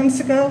about 2 months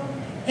ago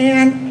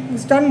and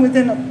was done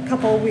within a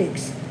couple of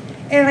weeks.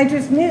 And I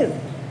just knew.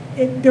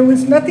 There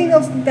was nothing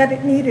else that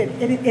it needed.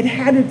 It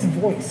had its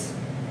voice.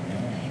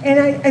 And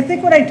I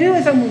think what I do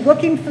is I'm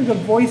looking for the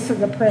voice of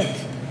the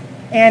print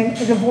and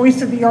the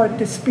voice of the art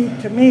to speak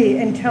to me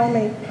and tell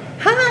me,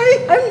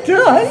 hi, I'm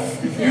done.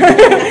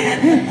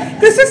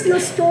 This is your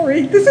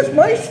story. This is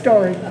my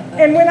story.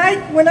 And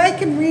when I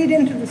can read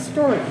into the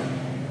story,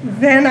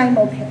 then I'm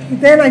okay.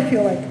 Then I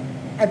feel like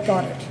I've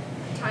got it.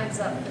 Time's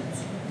up.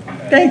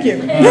 Thank you.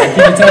 Can you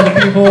tell the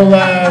people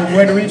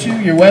where to reach you,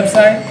 your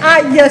website?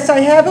 Yes, I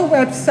have a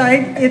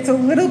website. It's a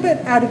little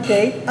bit out of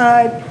date.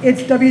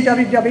 It's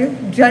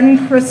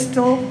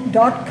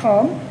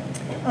www.jenkristel.com.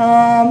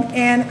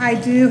 And I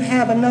do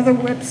have another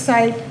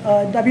website,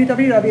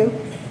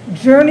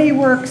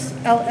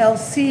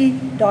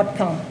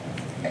 www.journeyworksllc.com.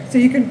 So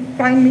you can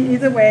find me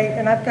either way,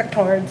 and I've got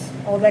cards,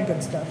 all that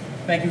good stuff.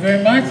 Thank you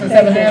very much. Let's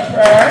have a hand for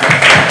our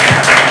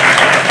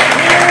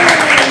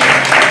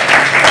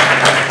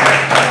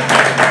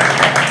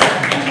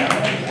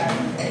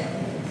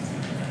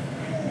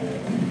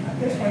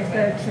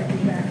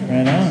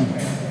Right on.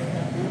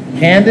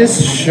 Candace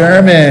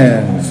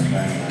Sherman.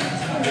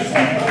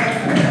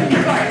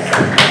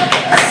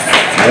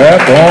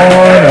 Step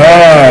on up.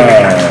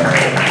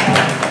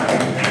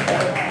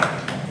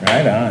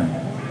 Right on.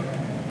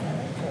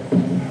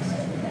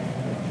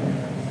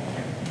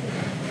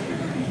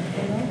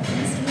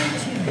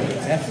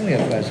 Definitely a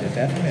pleasure.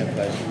 Definitely a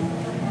pleasure.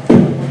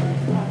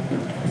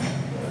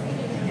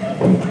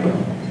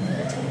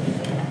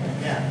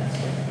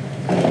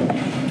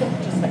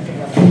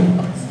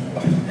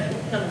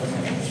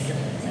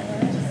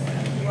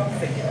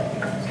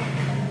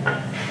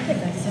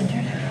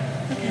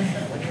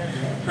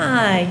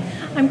 Hi,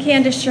 I'm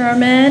Candace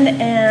Sherman,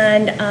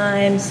 and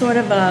I'm sort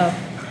of a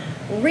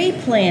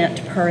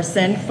replant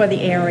person for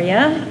the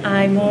area.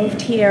 I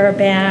moved here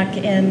back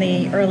in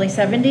the early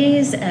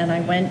 70s, and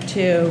I went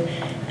to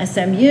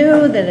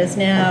SMU, that is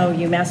now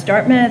UMass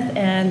Dartmouth,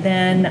 and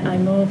then I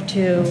moved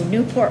to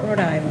Newport, Rhode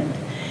Island.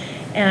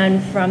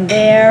 And from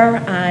there,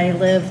 I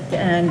lived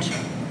and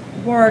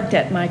worked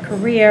at my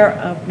career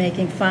of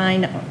making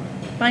fine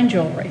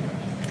jewelry.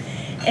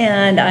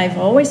 And I've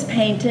always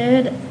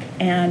painted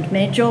and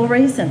made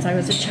jewelry since I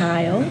was a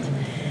child.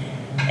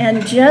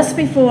 And just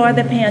before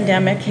the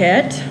pandemic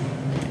hit,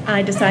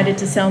 I decided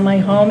to sell my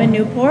home in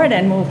Newport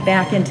and move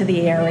back into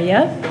the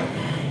area.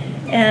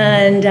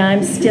 And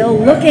I'm still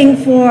looking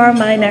for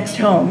my next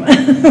home.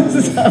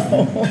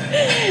 So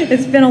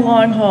it's been a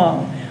long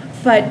haul.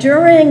 But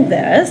during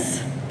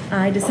this,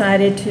 I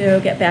decided to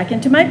get back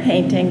into my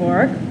painting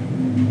work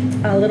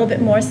a little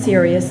bit more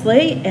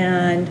seriously.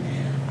 And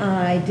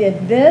I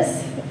did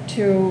this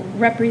to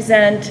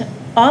represent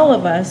all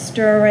of us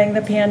during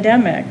the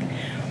pandemic,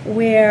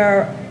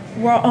 where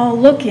we're all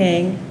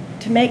looking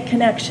to make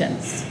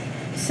connections.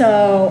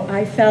 So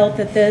I felt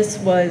that this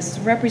was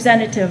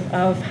representative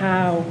of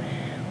how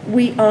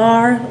we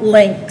are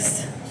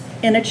links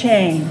in a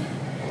chain,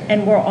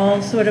 and we're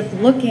all sort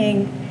of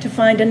looking to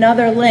find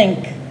another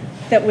link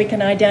that we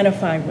can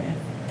identify with.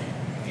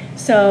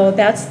 So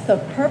that's the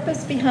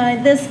purpose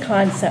behind this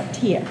concept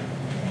here.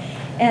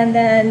 And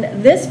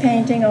then this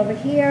painting over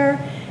here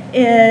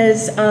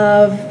is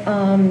of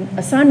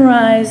a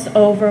sunrise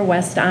over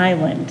West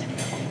Island.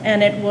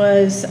 And it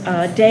was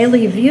a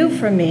daily view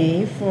for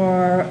me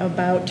for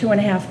about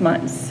 2.5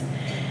 months.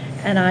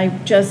 And I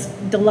just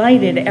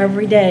delighted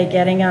every day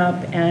getting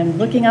up and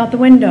looking out the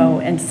window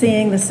and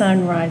seeing the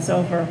sunrise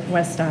over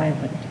West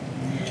Island.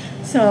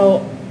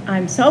 So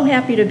I'm so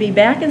happy to be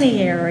back in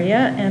the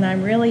area, and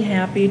I'm really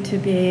happy to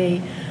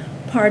be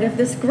part of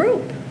this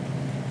group.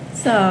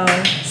 So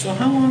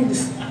how long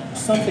does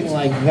something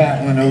like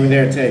that one over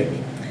there take?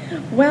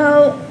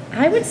 Well,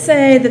 I would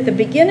say that the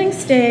beginning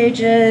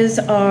stages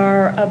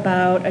are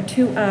about a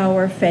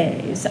 2-hour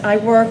phase. I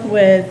work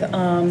with,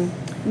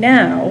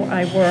 now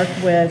I work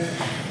with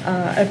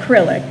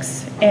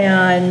acrylics,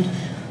 and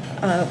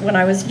when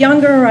I was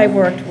younger I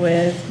worked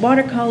with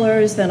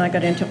watercolors, then I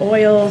got into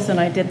oils, and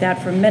I did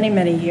that for many,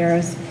 many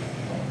years.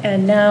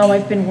 And now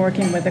I've been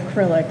working with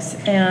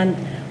acrylics. And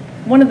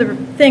one of the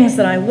things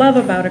that I love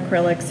about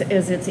acrylics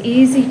is it's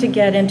easy to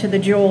get into the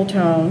jewel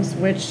tones,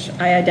 which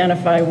I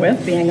identify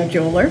with being a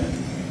jeweler,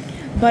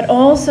 but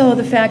also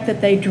the fact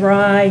that they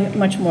dry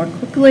much more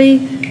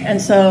quickly.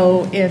 And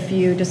so if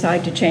you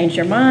decide to change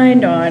your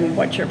mind on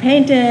what you're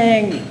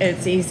painting,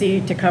 it's easy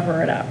to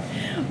cover it up.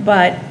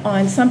 But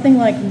on something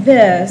like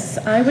this,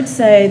 I would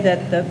say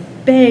that the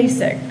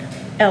basic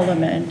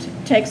element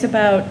takes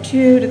about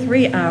 2 to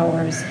 3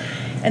 hours.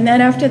 And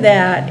then after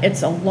that,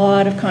 it's a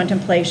lot of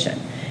contemplation.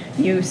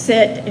 You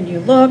sit and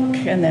you look,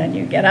 and then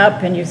you get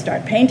up and you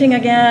start painting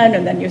again,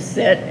 and then you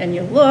sit and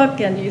you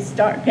look and you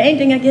start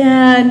painting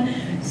again.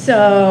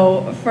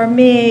 So for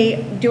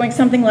me, doing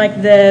something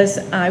like this,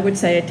 I would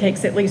say it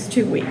takes at least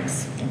 2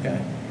 weeks. Okay.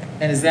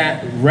 And is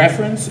that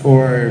reference,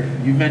 or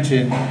you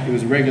mentioned it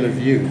was a regular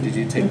view? Did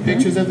you take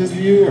pictures of this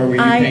view, or were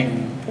you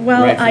painting?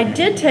 Well, right I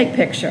did take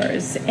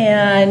pictures,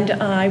 and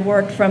I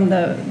worked from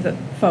the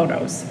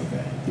photos.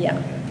 Okay. Yeah,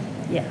 Okay.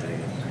 yeah.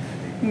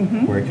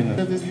 Where can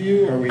of this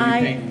view, or were you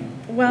painting?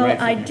 Well, right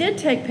I did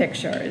take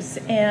pictures,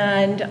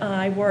 and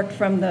I worked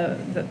from the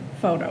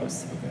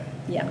photos. Okay.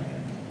 Yeah,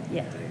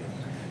 yeah.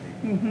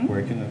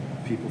 Where can the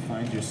people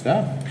find your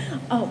stuff?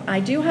 Oh, I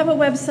do have a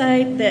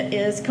website that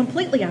is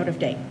completely out of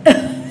date.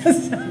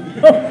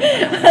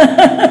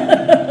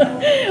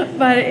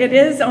 But it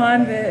is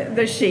on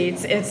the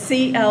sheets. It's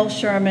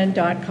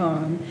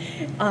clsherman.com.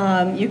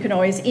 You can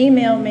always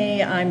email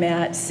me. I'm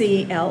at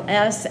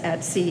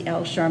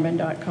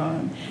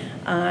cls@clsherman.com.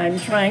 I'm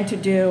trying to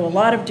do a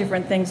lot of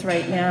different things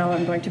right now.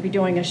 I'm going to be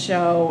doing a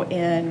show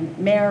in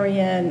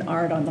Marion,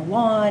 Art on the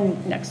Lawn,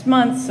 next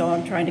month, so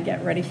I'm trying to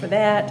get ready for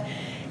that.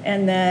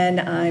 And then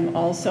I'm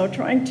also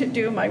trying to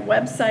do my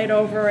website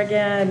over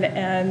again,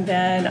 and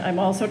then I'm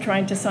also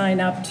trying to sign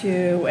up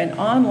to an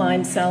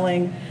online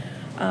selling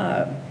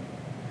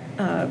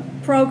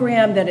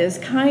program that is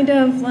kind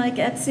of like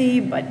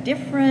Etsy, but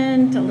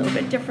different, a little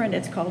bit different.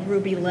 It's called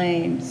Ruby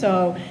Lane.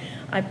 So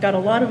I've got a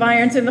lot of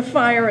irons in the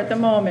fire at the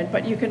moment,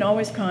 but you can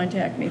always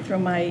contact me through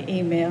my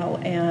email,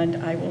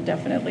 and I will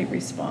definitely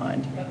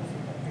respond.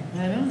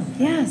 I know.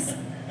 Yes.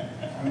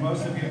 Are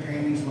most of your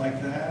paintings like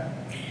that?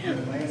 The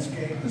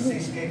landscape, the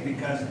seascape?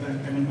 Because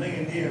in a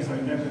million years, I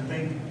never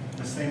think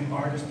the same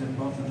artist did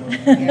both of those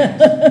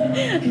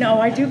paintings. No,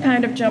 I do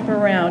kind of jump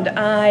around.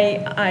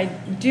 I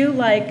do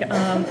like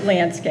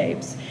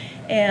landscapes,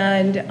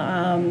 and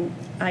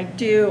I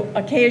do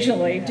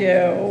occasionally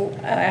do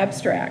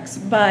abstracts,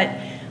 but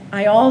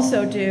I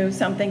also do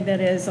something that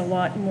is a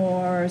lot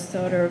more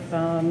sort of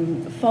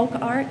folk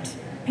art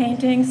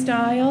painting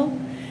style,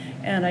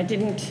 and I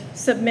didn't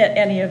submit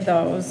any of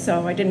those,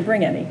 so I didn't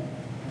bring any.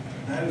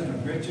 That is the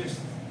richest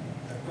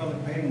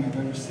acrylic painting I've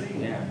ever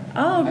seen. Yeah.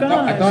 Oh,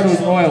 gosh. I thought it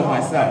was oil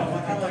myself.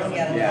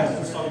 Yeah.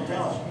 It's so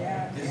dull.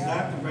 Is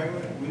that the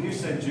regular, when you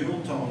said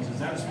jewel tones, is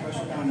that a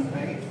special kind of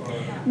paint? Or?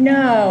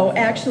 No,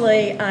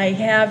 actually, I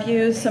have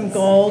used some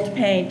gold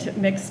paint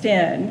mixed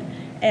in,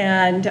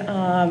 and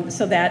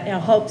so that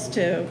helps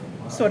to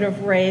sort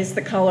of raise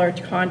the color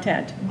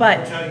content. But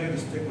I'll tell you to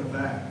stick with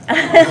that.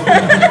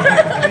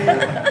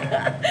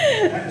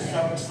 That is so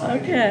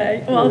exciting.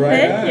 okay, well, Right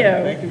thank on. you.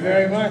 Thank you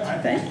very much.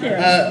 Thank you.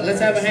 Let's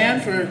have a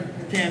hand for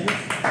Candace.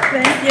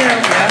 Thank you.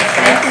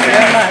 Thank you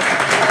very much.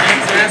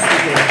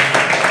 Fantastic.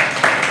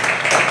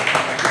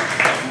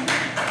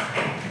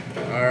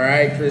 All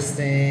right,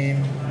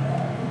 Christine.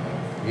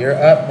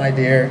 You're up, my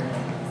dear.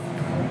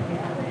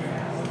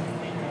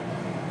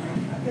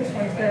 This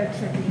one's very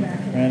tricky back.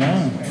 Right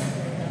on.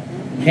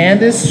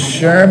 Candace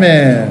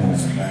Sherman.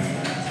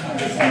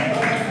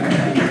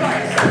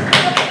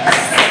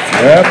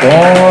 Step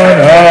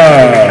on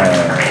up.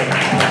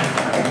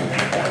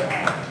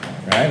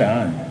 Right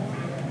on.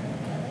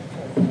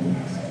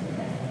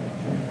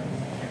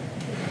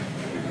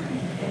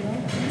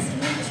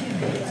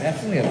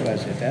 Definitely a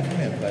pleasure.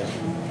 Definitely a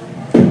pleasure.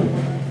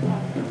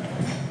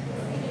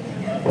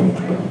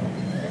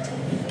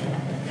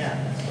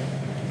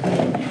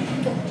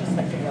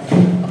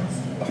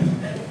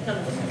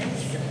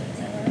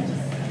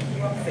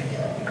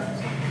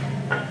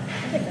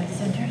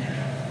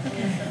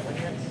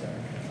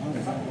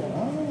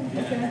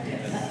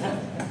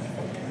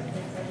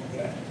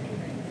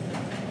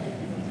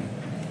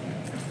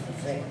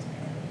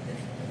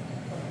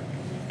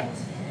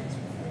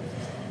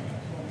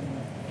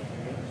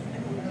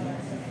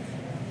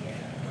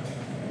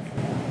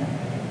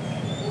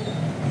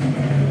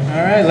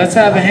 All right, let's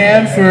have a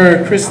hand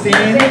for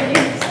Christine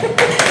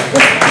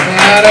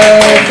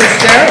Maiato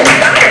FitzGerald.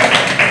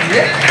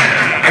 Yeah,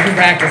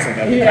 practicing.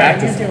 I've been Yeah,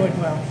 practicing. you're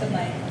doing well.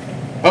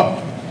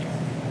 Oh,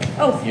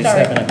 Oh, you're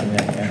sorry. stepping up in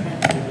there. Yeah.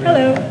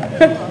 Hello.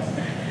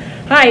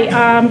 Hi,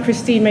 I'm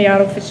Christine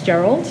Maiato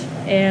FitzGerald,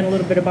 and a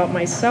little bit about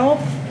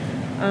myself.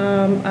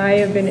 I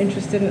have been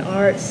interested in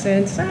art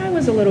since I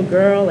was a little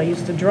girl. I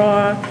used to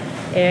draw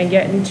and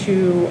get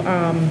into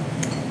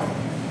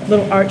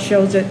little art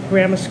shows at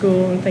grammar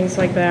school and things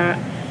like that.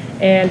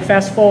 And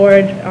fast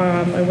forward,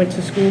 I went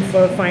to school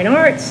for fine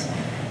arts,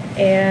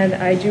 and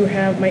I do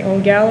have my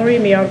own gallery,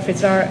 Maiato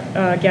Fitz Art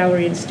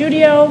Gallery and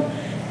Studio.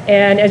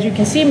 And as you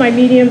can see, my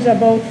mediums are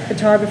both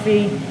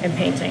photography and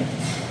painting.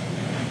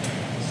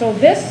 So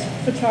this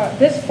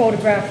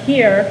photograph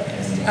here,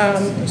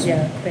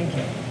 yeah, thank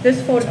you.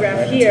 This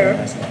photograph here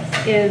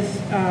is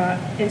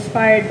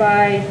inspired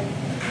by,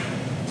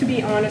 to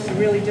be honest, a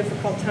really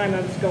difficult time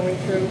I was going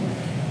through.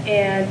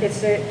 And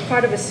it's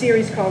part of a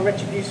series called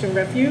Retribution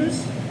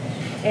Refuse.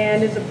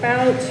 And it's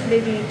about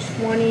maybe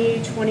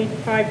 20,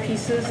 25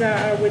 pieces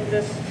with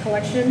this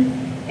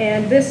collection.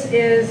 And this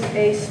is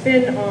a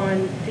spin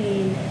on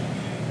the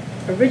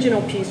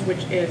original piece,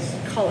 which is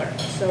color.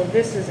 So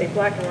this is a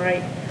black and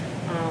white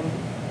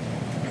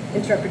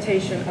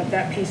interpretation of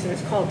that piece, and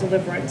it's called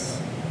Deliverance.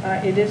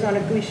 It is on a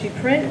gouache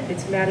print.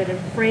 It's matted and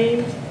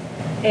framed.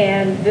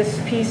 And this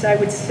piece, I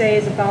would say,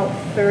 is about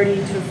 30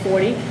 to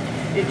 40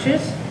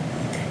 inches.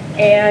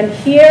 And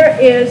here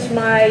is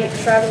my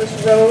Travelers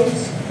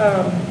Rose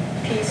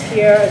piece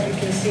here. As you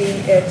can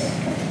see, it's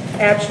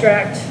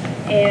abstract,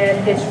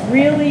 and it's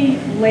really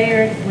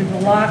layered with a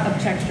lot of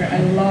texture. I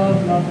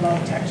love, love,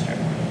 love texture.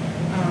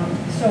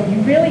 So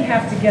you really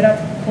have to get up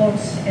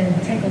close and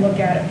take a look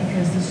at it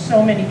because there's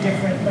so many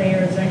different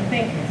layers. I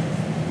think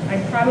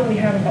I probably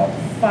have about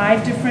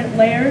 5 different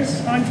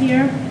layers on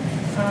here,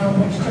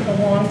 which took a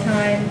long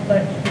time,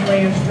 let the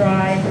layers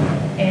dry.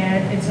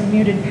 And it's a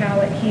muted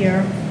palette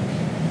here.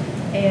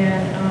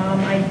 And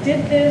I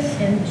did this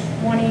in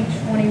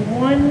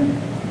 2021,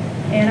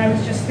 and I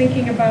was just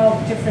thinking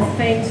about different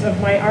things of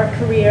my art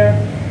career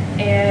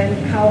and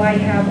how I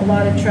have a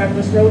lot of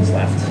Travelers Roads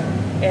left.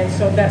 And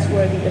so that's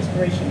where the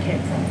inspiration came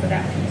from for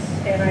that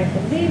piece. And I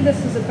believe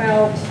this is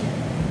about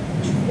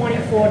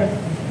 24 to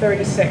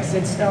 36.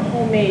 It's a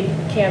homemade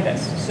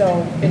canvas,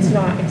 so it's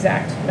not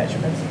exact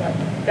measurements, but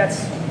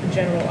that's the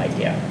general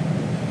idea.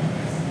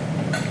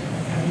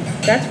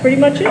 That's pretty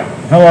much it.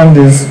 How long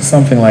does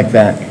something like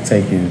that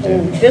take you to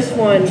do? This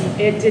one,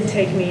 it did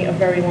take me a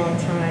very long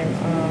time.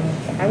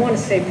 I want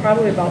to say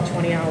probably about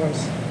 20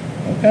 hours.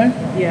 Okay.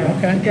 Yeah,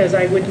 Okay. because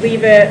I would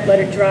leave it, let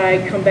it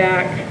dry, come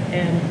back,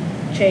 and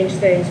change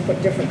things,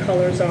 put different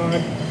colors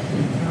on.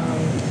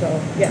 So,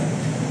 yeah.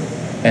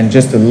 And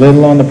just a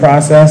little on the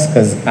process,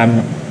 because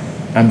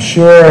I'm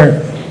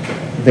sure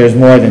there's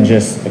more than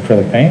just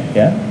acrylic paint,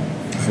 yeah?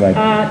 It's like,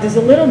 there's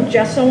a little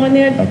gesso on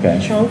there, Okay.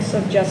 chunks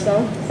of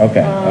gesso.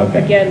 Okay,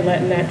 okay. Again,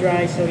 letting that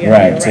dry, so yeah.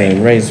 right, you're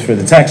to raise for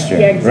the texture.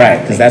 Yeah, exactly,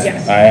 Right, because that's,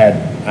 yes.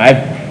 I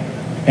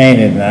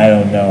painted and I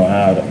don't know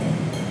how to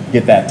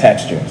get that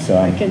texture, so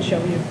I can show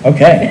you.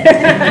 Okay.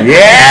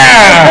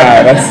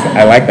 Yeah!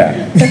 I like that.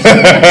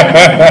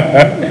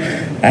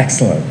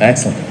 Excellent,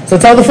 excellent. So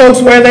tell the folks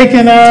where they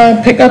can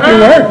pick up your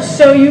work.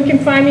 So you can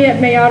find me at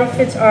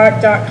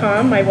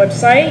maiatofitzart.com, my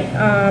website.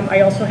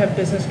 I also have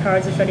business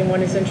cards if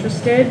anyone is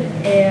interested.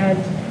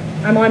 And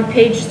I'm on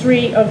page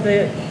 3 of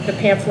the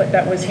pamphlet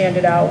that was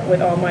handed out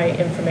with all my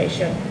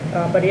information.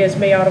 But it is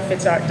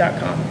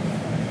maiatofitzart.com.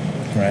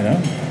 Right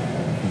on.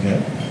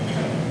 Good.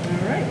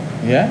 All right.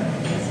 Yeah?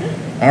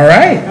 All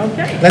right.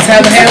 Okay. Let's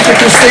have a hand for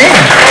Christine.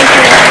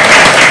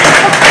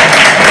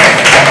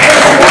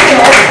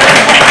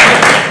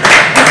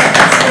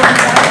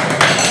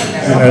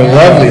 And her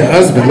lovely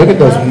husband. Look at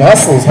those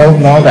muscles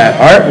holding all that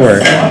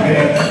artwork.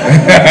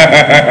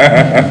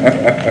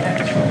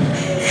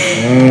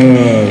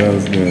 Oh, that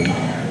was good.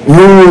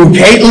 Ooh,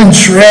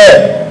 Tripp.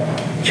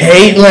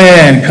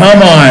 Caitlin,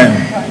 come on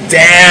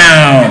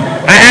down.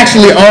 I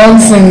actually own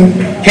some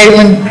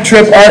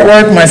Tripp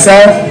artwork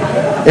myself.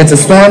 It's a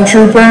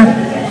stormtrooper.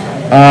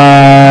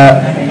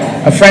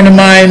 A friend of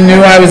mine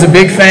knew I was a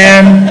big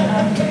fan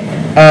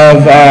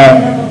of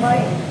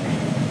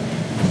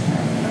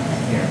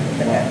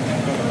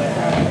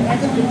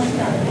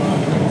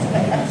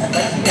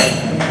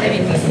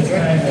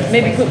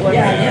Maybe put one. Is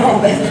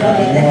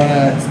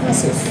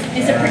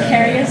it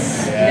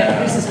precarious? No,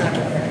 this is not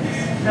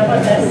precarious. How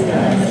about this? The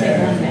big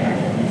one there.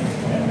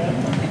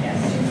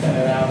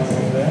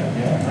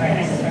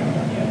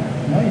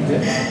 No, you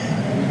did.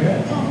 You're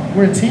good.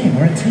 We're a team.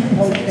 We're a team.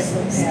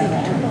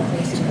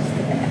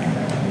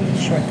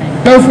 Short thing.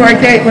 Go for it,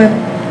 Caitlin.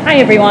 Hi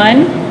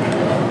everyone,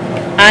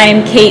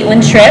 I'm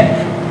Caitlin Tripp.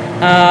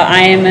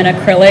 I am an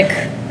acrylic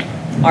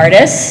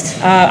artist.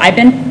 I've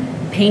been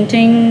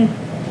painting,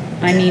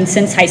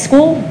 since high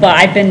school, but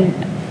I've been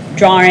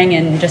drawing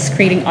and just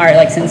creating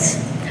art since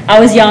I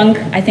was young.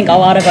 I think a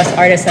lot of us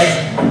artists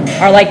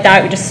are like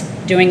that. We're just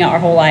doing it our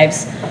whole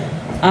lives.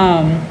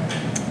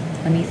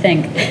 Let me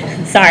think.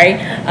 Sorry.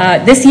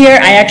 This year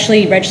I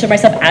actually registered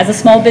myself as a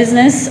small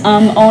business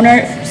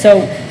owner.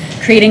 So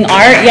creating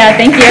art. Yeah,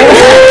 thank you.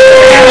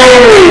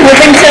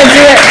 Hoping to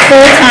do it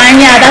full time.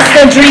 Yeah, that's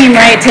the dream,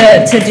 right?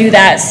 To do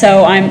that.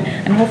 So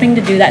I'm hoping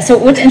to do that. So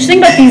what's interesting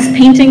about these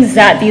paintings is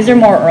that these are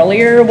more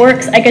earlier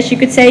works, I guess you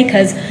could say,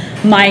 because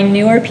my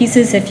newer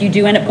pieces, if you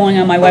do end up going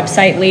on my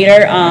website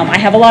later, I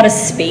have a lot of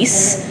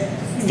space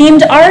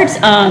themed art.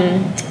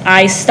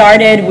 I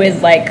started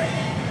with like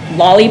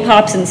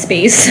lollipops in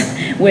space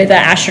with an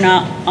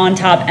astronaut on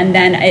top, and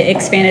then it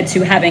expanded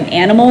to having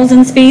animals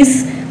in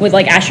space with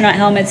like astronaut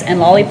helmets and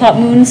lollipop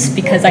moons,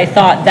 because I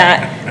thought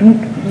that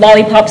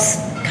lollipops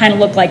kind of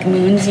look like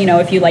moons. You know,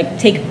 if you like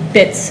take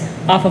bits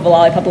off of a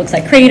lollipop, it looks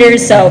like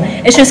craters. So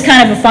it's just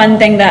kind of a fun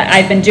thing that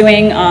I've been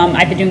doing.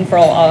 I've been doing for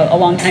a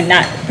long time,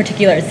 that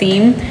particular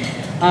theme.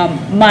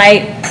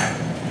 My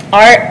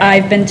art,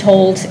 I've been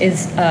told,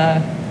 is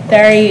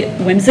very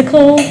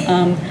whimsical,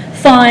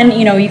 fun.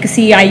 You know, you can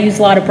see I use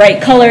a lot of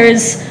bright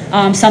colors.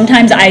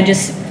 Sometimes I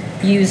just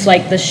use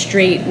like the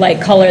straight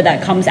like color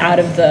that comes out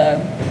of the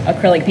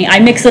acrylic paint. I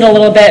mix it a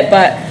little bit,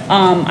 but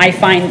I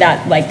find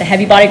that like the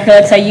heavy body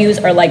acrylics I use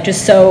are like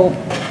just so,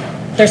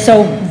 they're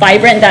so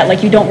vibrant that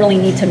like you don't really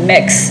need to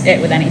mix it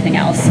with anything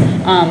else.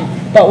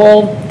 But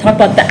we'll talk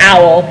about the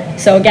owl.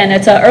 So again,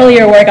 it's an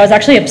earlier work. I was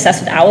actually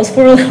obsessed with owls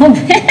for a little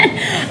bit.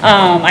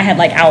 I had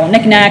like owl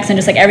knickknacks and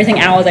just like everything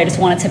owls. I just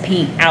wanted to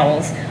paint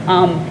owls.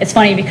 It's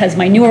funny because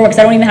my newer works,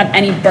 I don't even have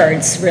any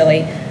birds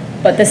really.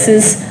 But this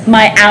is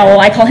my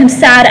owl. I call him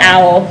Sad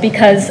Owl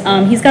because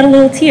he's got a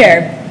little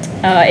tear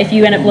if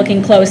you end up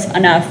looking close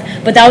enough.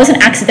 But that was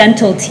an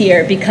accidental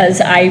tear because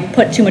I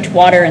put too much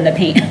water in the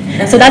paint.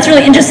 So that's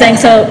really interesting.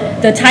 So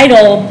the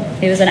title,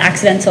 it was an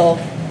accidental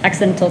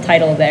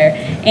title there.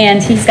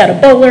 And he's got a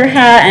bowler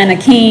hat and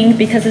a cane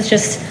because it's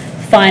just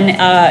fun.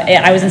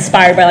 I was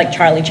inspired by like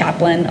Charlie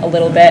Chaplin a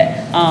little bit.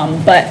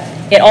 But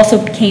it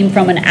also came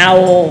from an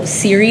owl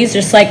series,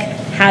 just like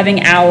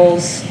having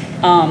owls,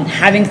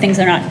 having things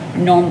that are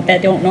not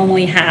that don't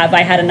normally have.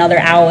 I had another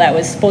owl that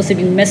was supposed to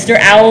be Mr.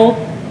 Owl,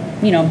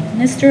 you know,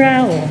 Mr.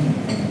 Owl,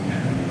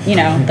 you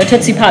know, the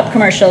Tootsie Pop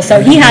commercial. So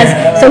he has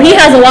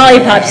a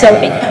lollipop. So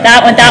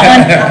that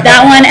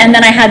one, and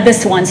then I had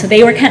this one. So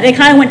they kind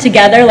of went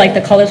together. Like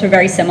the colors were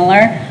very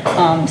similar.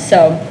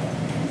 So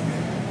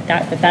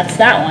that's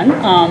that one.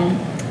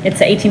 It's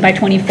an 18 by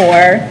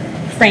 24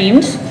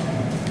 framed,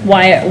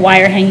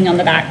 wire hanging on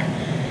the back.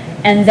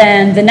 And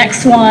then the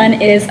next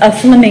one is a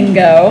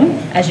flamingo,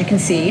 as you can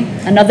see,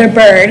 another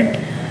bird.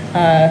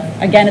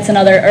 Again, it's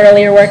another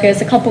earlier work.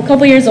 It's a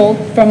couple years old,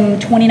 from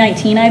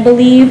 2019, I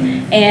believe.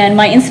 And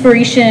my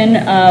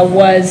inspiration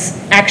was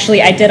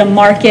actually, I did a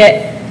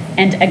market,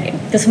 and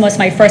this was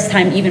my first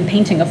time even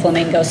painting a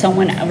flamingo.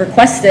 Someone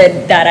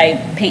requested that I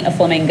paint a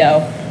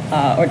flamingo,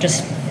 or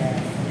just,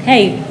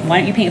 hey, why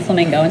don't you paint a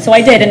flamingo? And so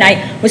I did, and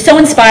I was so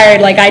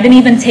inspired. Like I didn't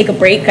even take a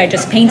break. I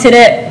just painted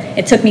it.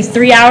 It took me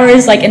 3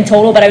 hours, like in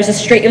total, but it was a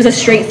straight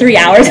 3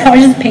 hours. I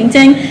was just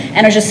painting,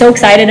 and I was just so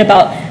excited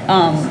about,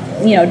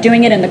 you know,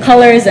 doing it in the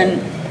colors,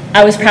 and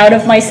I was proud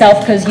of myself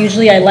because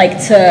usually I like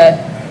to,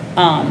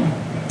 I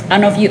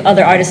don't know if you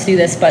other artists do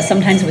this, but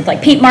sometimes with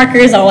like paint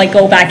markers, I'll like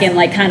go back and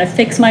like kind of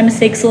fix my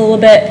mistakes a little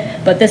bit.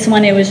 But this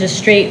one, it was just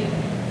straight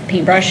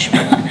paintbrush,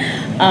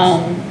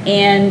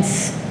 and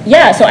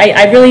yeah, so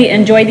I really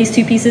enjoyed these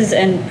two pieces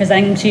and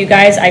presenting them to you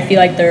guys. I feel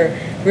like they're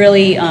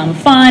really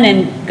fun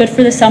and good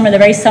for the summer. They're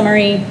very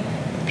summery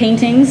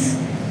paintings,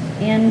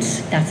 and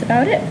that's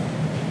about it.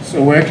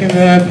 So where can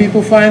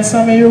people find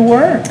some of your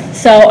work?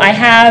 So I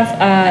have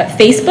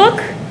Facebook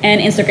and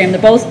Instagram.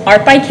 They're both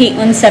Art by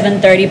Caitlin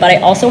 730, but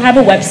I also have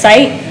a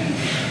website,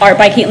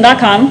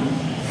 artbycaitlin.com,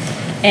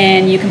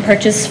 and you can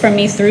purchase from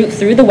me through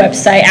the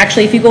website.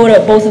 Actually, if you go to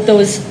both of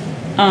those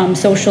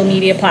social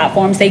media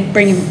platforms, they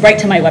bring you right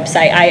to my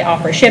website. I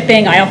offer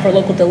shipping. I offer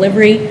local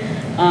delivery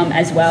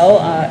as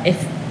well.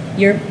 If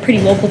you're pretty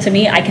local to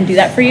me, I can do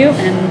that for you.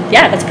 And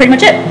yeah, that's pretty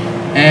much it.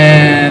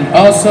 And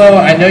also,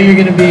 I know you're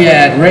going to be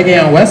at Reggae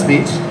on West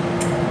Beach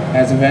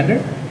as a vendor.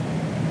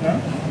 No?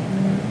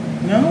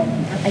 No?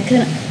 I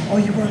couldn't. Oh,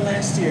 you were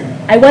last year.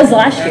 I was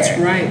last year. That's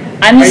right.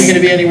 Are you going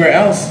to be anywhere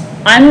else?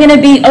 I'm going to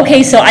be,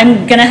 okay, so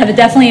I'm going to have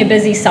definitely a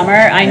busy summer.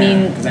 I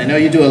mean, because I know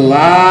you do a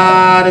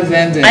lot of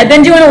vending. I've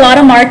been doing a lot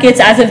of markets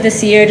as of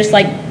this year, just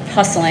like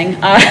hustling.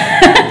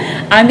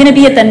 I'm going to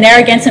be at the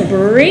Narragansett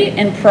Brewery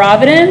in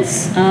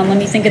Providence. Let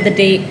me think of the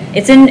date.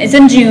 It's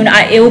in June.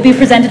 It will be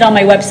presented on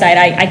my website.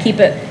 I keep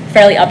it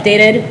fairly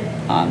updated,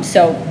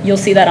 so you'll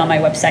see that on my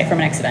website for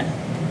my next event.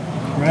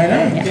 Right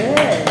on. Yeah. Good.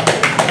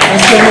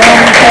 Thank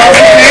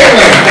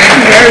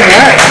you very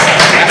much.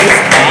 That was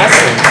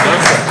awesome.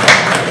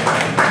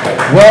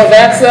 Well,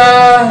 that's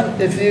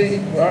if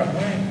you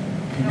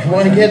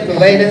want to get the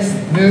latest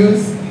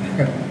news.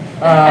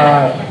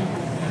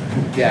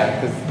 Yeah,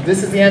 because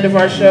this is the end of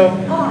our show.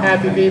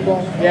 Happy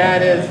people. Yeah,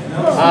 it is.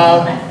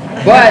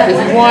 But if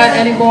you want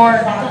any more,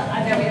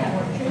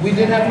 we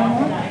did have one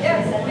more?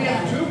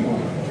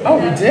 Oh,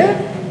 we did?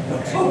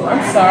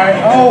 I'm sorry.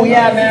 Oh,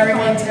 yeah, Mary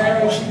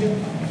Monteiro. She did.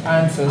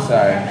 I'm so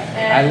sorry.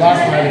 I lost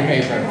my other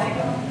paper.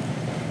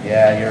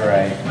 Yeah, you're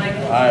right.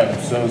 I'm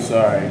so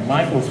sorry.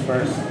 Michael's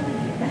first.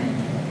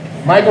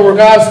 Michael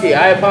Rogovsky,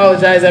 I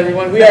apologize,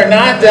 everyone. We are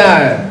not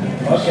done.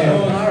 Okay.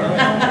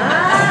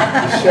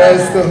 The show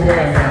is still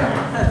going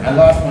on. I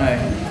lost my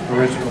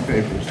original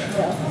papers.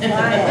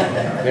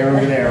 They're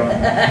over there.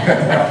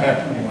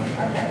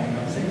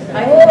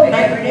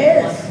 There it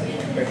is.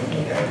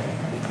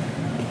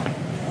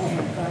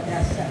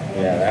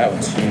 Yeah, that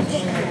was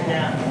huge.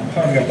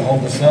 Probably have to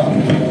hold this up. I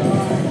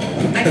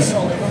can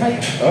hold it,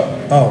 right?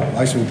 Oh,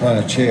 I should put on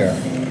a chair.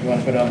 You want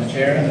to put it on the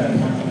chair and then?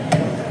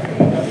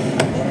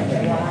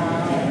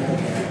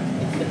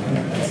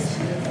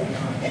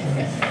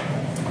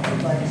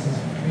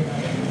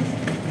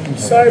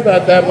 Sorry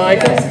about that,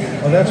 Michael.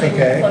 Oh, that's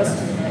okay.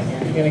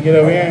 You're going to get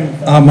over here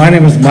and... My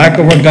name is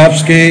Michael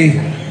Rogovsky.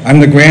 I'm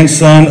the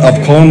grandson of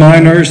coal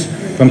miners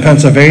from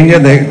Pennsylvania.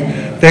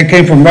 They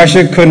came from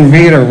Russia, couldn't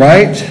read or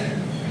write.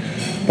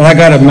 But I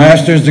got a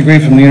master's degree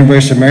from the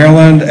University of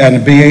Maryland and a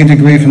BA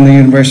degree from the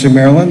University of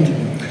Maryland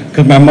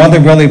because my mother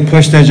really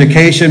pushed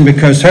education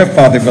because her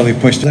father really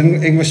pushed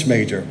an English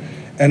major.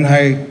 And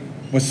I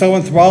was so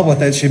enthralled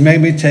with it, she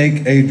made me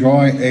take a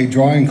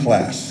drawing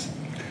class.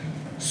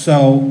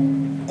 So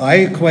I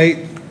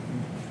equate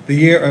the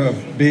year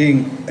of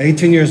being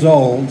 18 years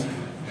old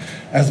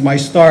as my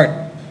start,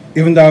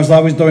 even though I was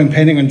always doing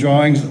painting and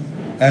drawings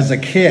as a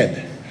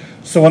kid.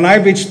 So when I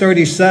reached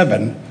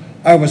 37,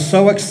 I was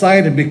so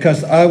excited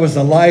because I was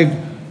alive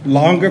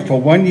longer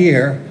for 1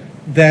 year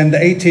than the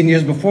 18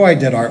 years before I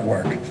did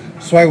artwork.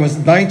 So I was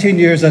 19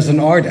 years as an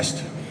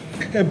artist.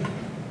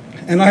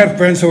 And I had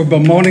friends who were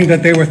bemoaning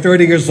that they were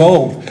 30 years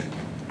old,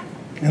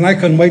 and I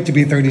couldn't wait to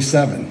be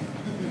 37.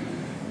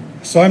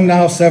 So I'm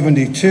now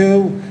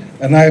 72,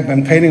 and I've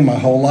been painting my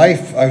whole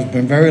life. I've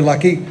been very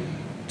lucky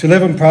to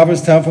live in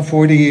Provincetown for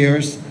 40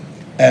 years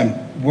and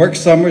work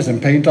summers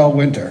and paint all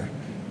winter.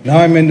 Now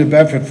I'm in New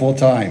Bedford full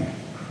time.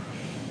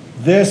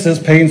 This is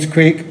Paynes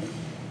Creek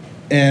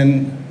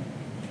in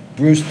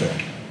Brewster.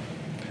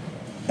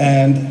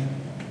 And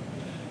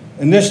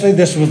initially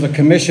this was a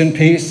commission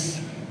piece.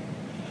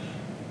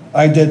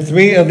 I did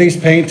 3 of these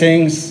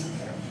paintings.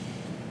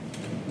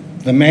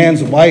 The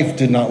man's wife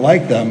did not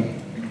like them.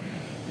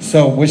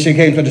 So when she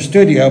came to the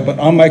studio, but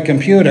on my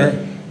computer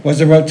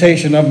was a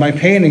rotation of my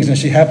paintings, and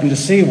she happened to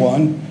see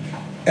one.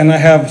 And I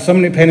have so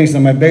many paintings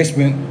in my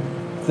basement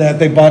that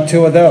they bought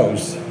 2 of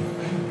those.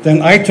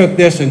 Then I took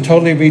this and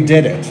totally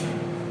redid it.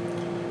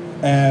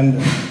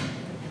 And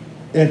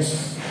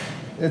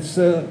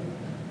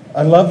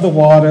I love the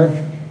water.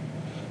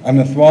 I'm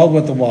enthralled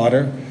with the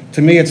water.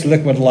 To me, it's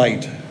liquid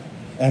light.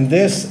 And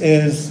this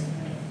is,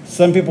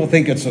 some people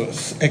think it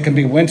can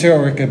be winter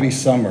or it could be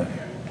summer.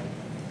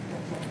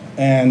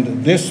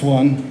 And this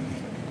one,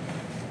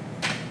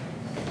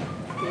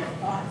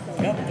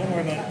 Yep, don't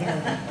worry about it.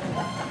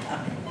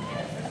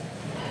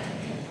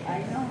 I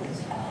know.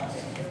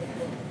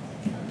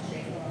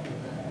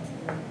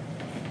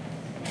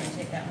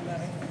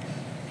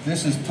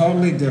 This is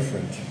totally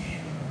different,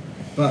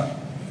 but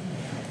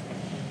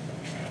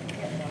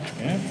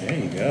Yeah, there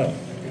you go.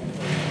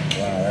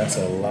 Wow, that's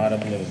a lot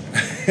of blue.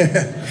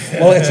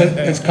 well,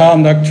 it's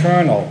called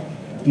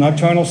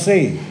nocturnal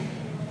sea.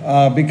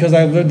 Because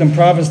I lived in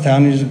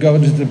Provincetown, I used to go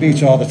to the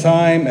beach all the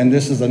time, and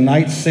this is a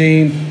night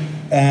scene,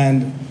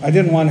 and I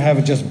didn't want to have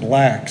it just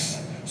blacks.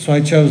 So I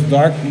chose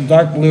dark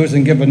blues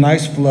and give a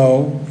nice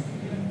flow,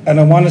 and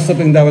I wanted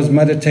something that was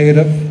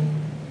meditative,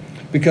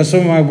 because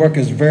some of my work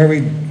is very,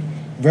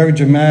 very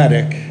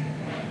dramatic,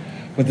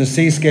 with the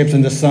seascapes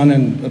and the sun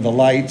and the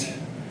light,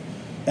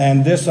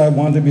 and this I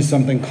wanted to be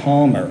something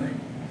calmer.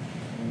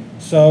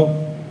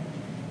 So,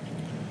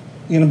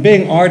 you know,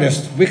 being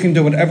artists, we can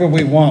do whatever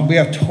we want. We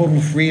have total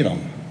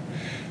freedom,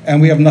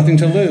 and we have nothing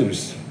to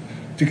lose.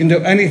 You can do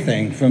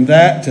anything from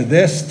that to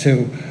this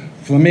to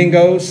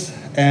flamingos,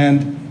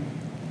 and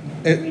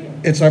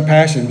it's our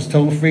passion. It's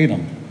total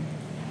freedom.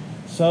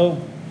 So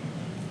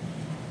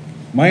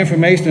my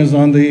information is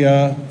on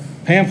the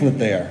pamphlet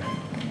there.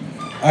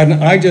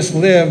 I just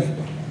live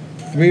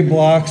 4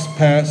 blocks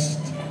past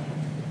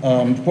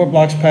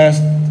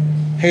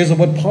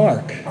Hazelwood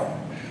Park,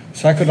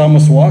 so I could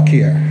almost walk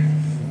here.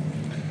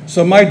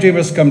 So my dream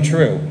has come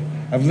true.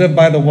 I've lived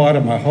by the water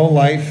my whole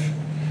life,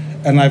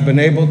 and I've been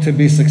able to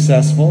be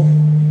successful.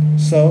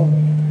 So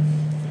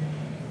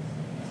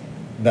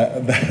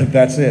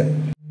that's it.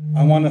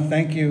 I want to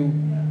thank you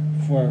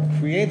for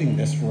creating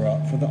this for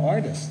the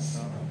artists.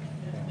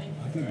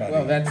 Everybody.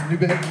 Well, that's New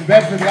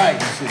Bedford Light,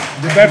 you see.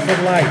 New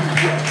Bedford Light.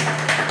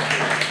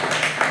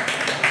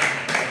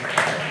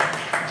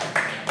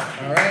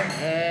 All right,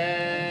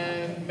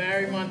 and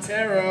Mary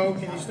Monteiro,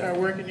 can you start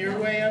working your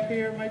way up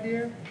here, my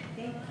dear?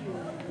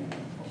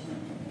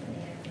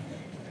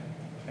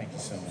 Thank you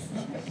so much.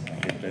 I'll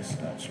get this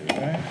out your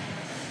way.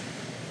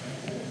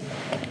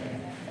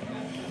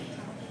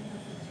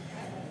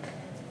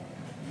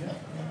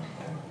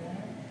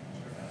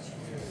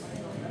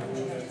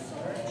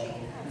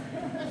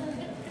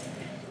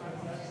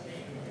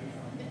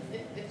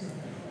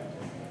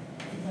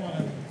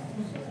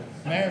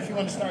 Mary, if you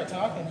want to start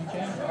talking, you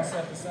can. I'll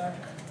set this up.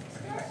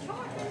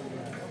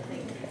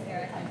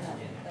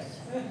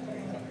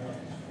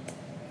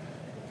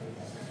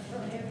 Can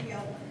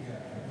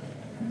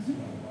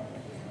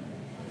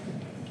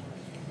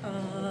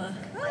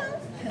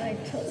I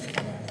tell?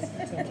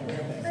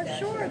 I'm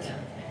short.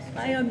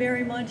 I am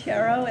Mary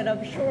Monteiro, and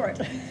I'm short.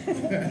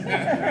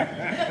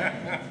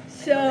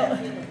 So,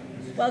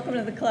 welcome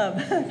to the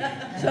club.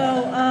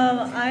 So,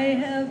 I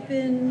have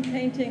been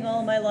painting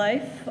all my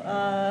life,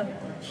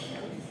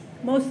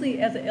 mostly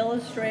as an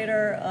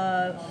illustrator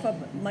for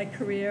my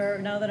career.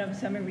 Now that I'm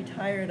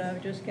semi-retired, I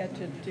just get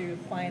to do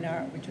fine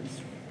art, which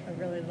is I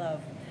really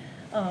love.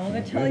 I'm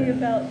going to tell you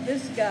about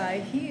this guy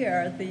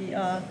here,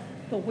 the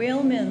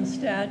Whaleman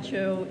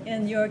statue.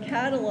 In your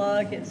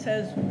catalog, it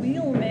says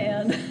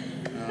Wheelman.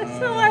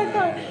 So I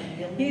thought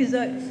he's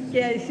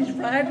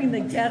driving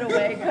the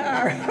getaway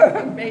car,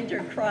 a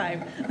major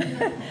crime.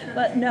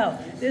 But no,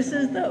 this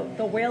is the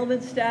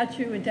Whaleman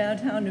statue in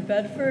downtown New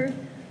Bedford.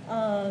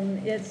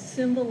 It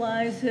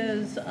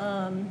symbolizes,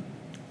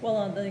 well,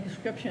 on the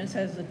inscription it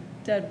says a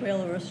dead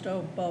whale or a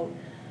stove boat.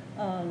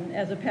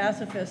 As a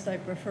pacifist, I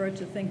prefer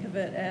to think of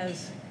it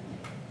as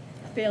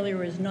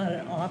failure is not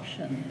an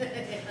option.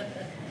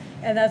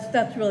 And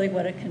that's really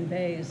what it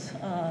conveys.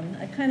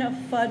 I kind of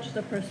fudged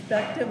the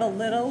perspective a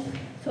little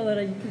so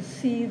that you can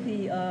see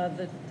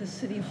the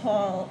city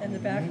hall in the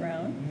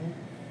background.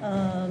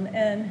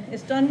 And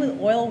it's done with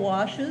oil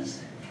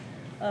washes,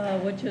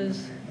 which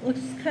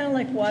looks kind of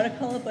like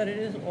watercolor, but it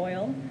is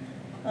oil.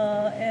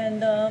 I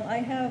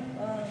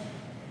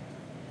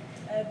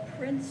have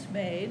prints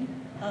made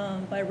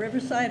by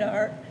Riverside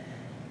Art.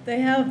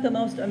 They have the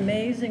most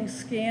amazing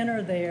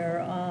scanner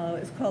there.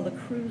 It's called the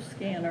Cruise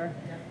Scanner,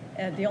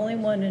 and the only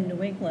one in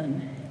New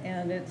England.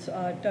 And it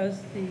does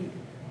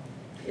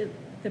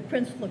the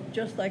prints look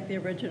just like the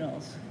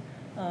originals.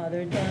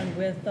 They're done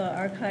with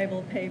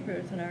archival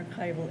papers and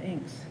archival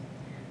inks.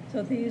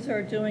 So these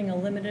are doing a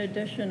limited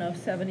edition of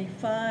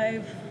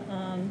 75.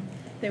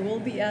 They will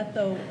be at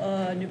the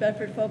New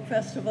Bedford Folk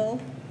Festival.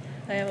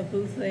 I have a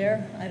booth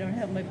there. I don't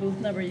have my booth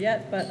number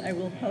yet, but I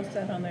will post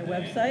that on my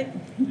website.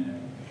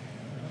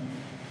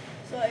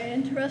 So an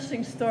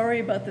interesting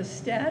story about the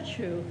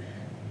statue.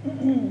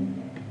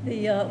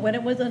 When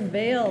it was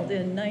unveiled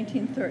in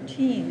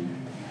 1913,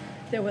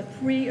 there were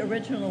 3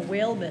 original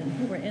whalemen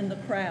who were in the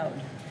crowd,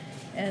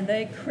 and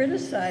they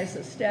criticized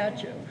the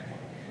statue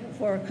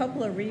for a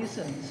couple of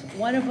reasons.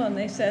 One of them,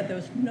 they said there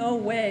was no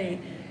way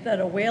that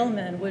a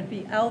whaleman would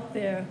be out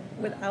there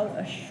without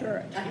a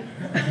shirt.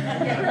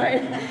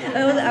 Right?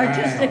 That was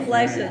artistic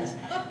license.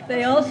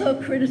 They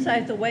also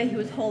criticized the way he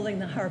was holding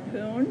the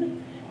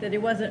harpoon, that he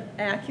wasn't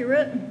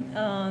accurate.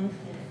 And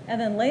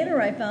then later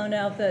I found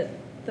out that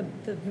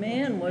the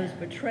man was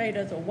portrayed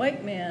as a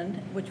white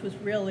man, which was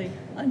really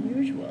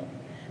unusual.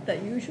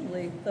 That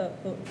usually the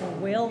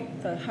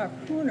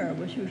harpooner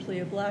was usually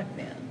a black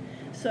man.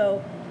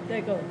 So there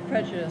you go,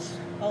 prejudice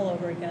all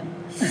over again.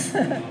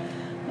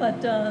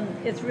 But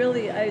it's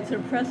really, it's an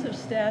impressive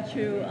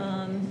statue,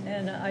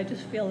 and I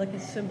just feel like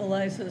it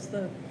symbolizes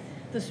the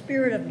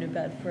spirit of New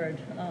Bedford,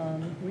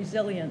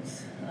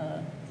 resilience.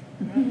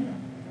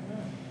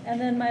 And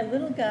then my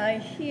little guy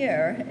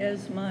here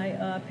is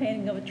my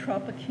painting of a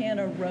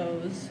Tropicana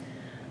rose.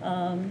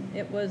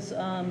 It was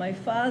my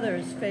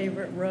father's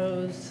favorite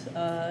rose.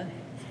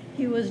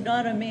 He was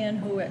not a man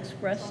who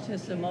expressed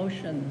his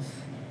emotions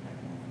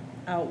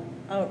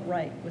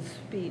outright with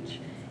speech.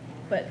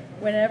 But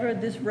whenever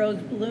this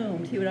rose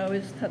bloomed, he would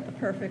always cut the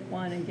perfect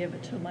one and give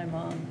it to my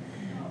mom.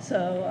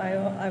 So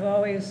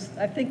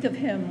I think of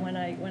him when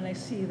I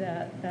see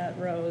that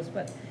rose.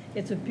 But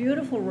it's a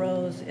beautiful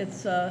rose.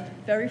 It's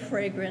very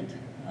fragrant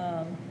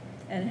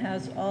and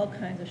has all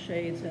kinds of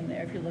shades in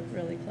there if you look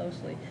really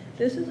closely.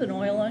 This is an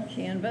oil on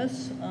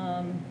canvas.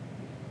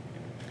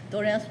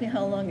 Don't ask me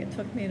how long it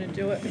took me to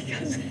do it,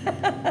 because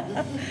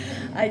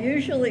I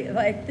usually, if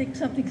I think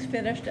something's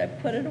finished, I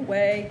put it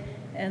away,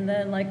 and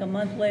then like a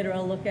month later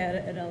I'll look at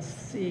it and I'll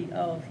see,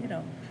 oh,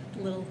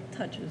 little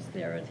touches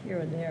there, here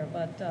and there.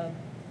 But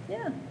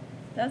yeah,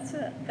 that's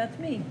it. That's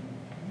me.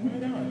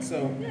 Right on.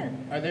 So, yeah.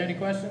 Are there any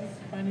questions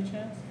by any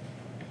chance?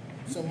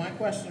 So my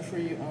question for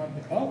you I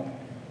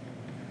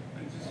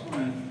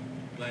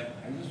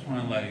just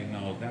want to let you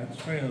know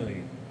that's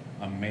really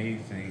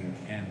amazing.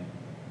 And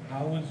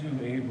how was you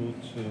able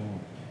to,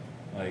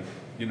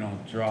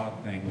 draw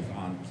things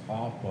on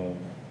top of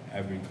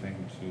everything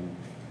to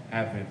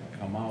have it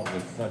come out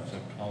with such a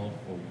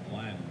colorful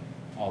blend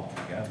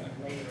altogether?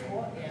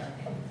 Yeah.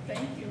 Oh,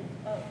 thank you.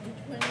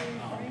 Which one are you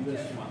referring to?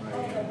 This one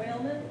right here. The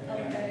Whaleman?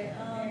 Okay.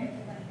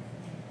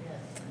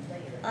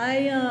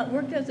 I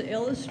worked as an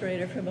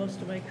illustrator for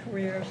most of my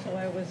career, so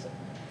I was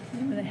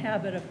in the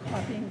habit of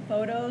copying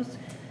photos.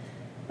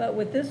 But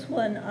with this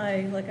one,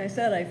 like I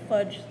said, I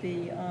fudged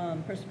the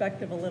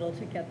perspective a little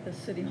to get the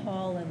city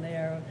hall in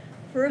there.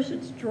 First,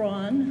 it's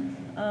drawn,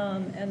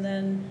 and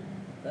then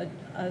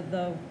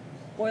the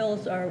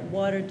oils are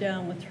watered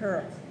down with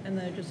turf, and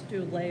then I just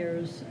do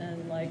layers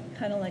and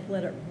kind of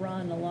let it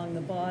run along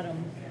the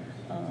bottom.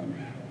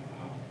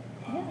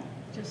 Yeah,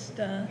 just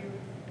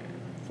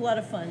it's a lot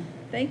of fun.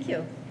 Thank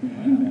you.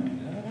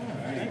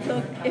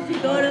 So if you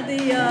go to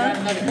the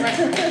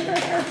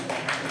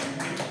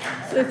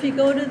So if you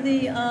go to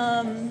the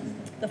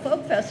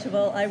folk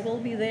festival, I will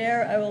be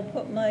there. I will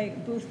put my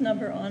booth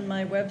number on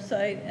my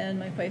website and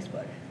my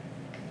Facebook.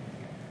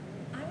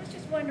 I was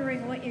just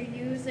wondering what you're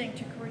using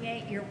to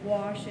create your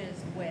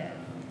washes with.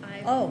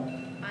 I've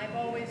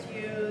always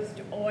used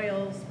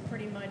oils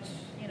pretty much,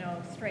 you know,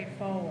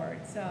 straightforward.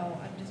 So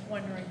I'm just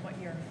wondering what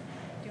you're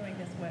doing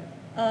this with.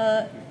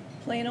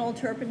 Plain old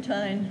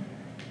turpentine.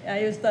 I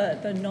use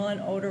the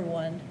non-odor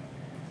one.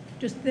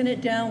 Just thin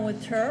it down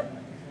with turp,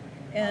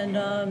 and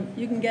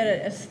you can get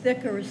it as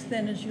thick or as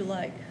thin as you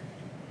like.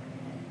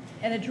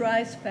 And it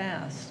dries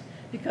fast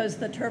because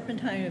the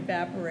turpentine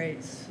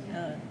evaporates.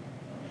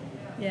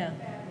 Yeah.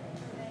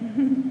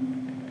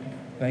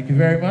 Thank you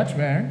very much,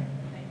 Mary.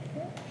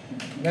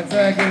 Let's give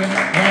a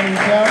round of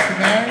applause to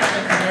Mary.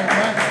 Thank you very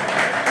much.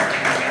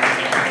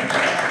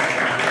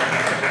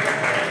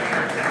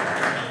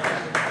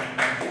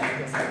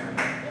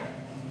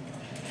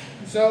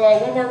 So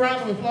one more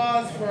round of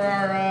applause for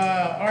our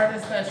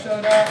artists that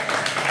showed up.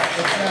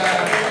 It's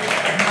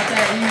not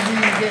that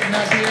easy getting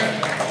up here.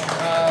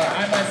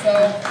 I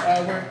myself,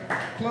 we're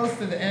close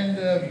to the end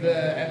of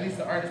at least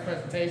the artist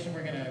presentation.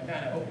 We're going to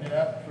kind of open it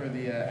up for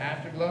the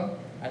afterglow.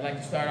 I'd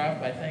like to start off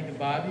by thanking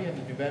Bobby and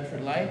the New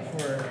Bedford Light for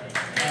the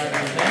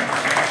event.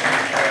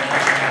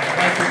 I'd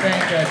like to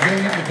thank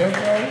Jillian, the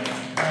DoCo,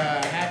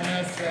 having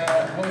us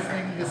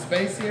hosting the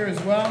space here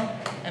as well.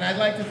 And I'd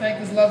like to thank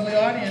this lovely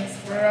audience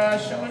for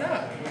showing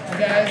up. You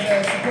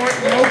guys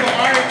support local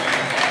art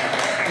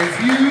is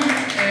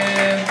huge,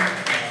 and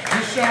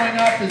just showing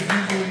up is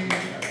usually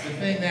the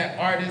thing that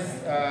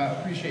artists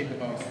appreciate the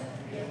most.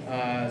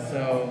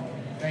 So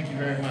thank you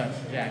very much,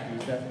 Jackie.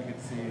 It's definitely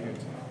good to see you here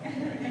too.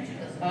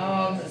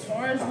 As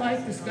far as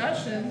like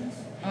discussions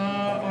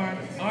on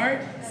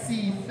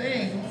artsy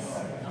things,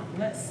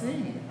 let's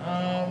see.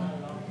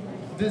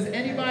 Does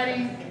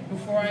anybody,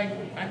 before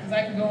because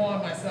I can go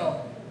on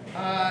myself,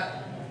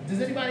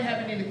 does anybody have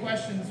any of the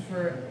questions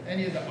for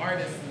any of the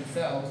artists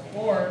themselves,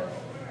 or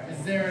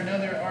is there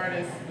another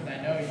artist, because I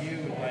know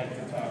you would like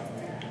to talk a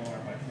little more,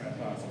 my friend,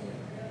 possibly,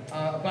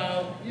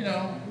 about, you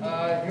know,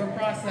 your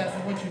process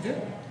and what you do?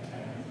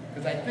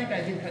 Because I think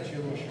I did cut you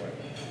a little short.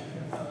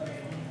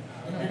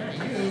 No, not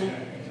you.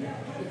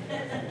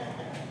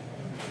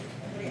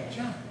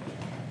 John.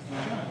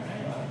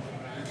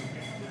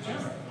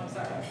 John. I'm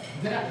sorry.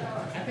 I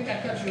think I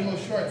cut you a little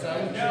short, so I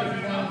wasn't sure if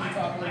you wanted to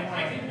talk a little more. I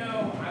didn't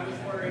know. I was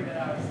worried that I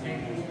was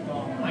taking too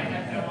long. I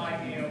had no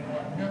idea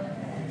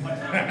what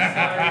time I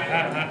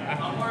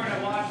started. I'm wearing a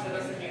watch, that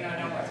doesn't mean I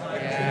know what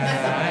time.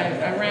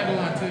 Yeah, I ramble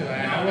on too.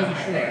 I wasn't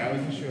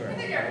sure. I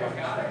think everyone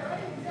got it, right?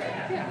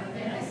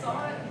 Yeah. I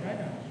saw it. Right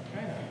on.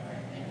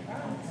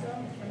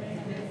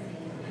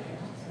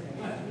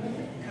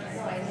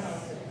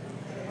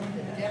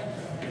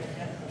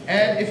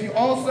 And if you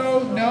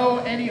also know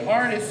any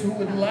artists who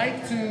would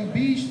like to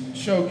be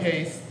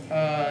showcased,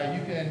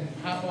 you can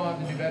hop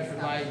on the New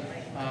Bedford Light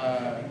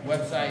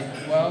website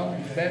as well,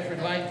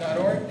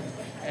 bedfordlight.org,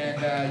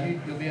 and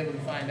you'll be able to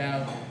find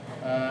out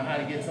how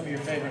to get some of your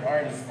favorite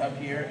artists up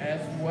here as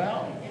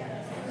well.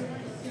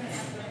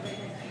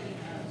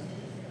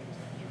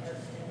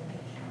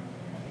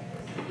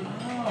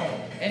 Oh,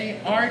 any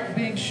art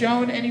being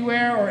shown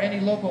anywhere or any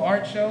local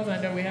art shows? I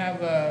know we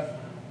have a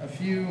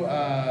few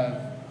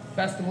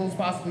festivals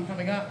possibly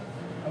coming up.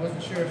 I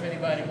wasn't sure if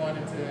anybody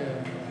wanted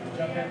to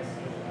jump in.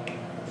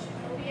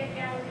 We'll be at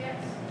Gallery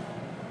X.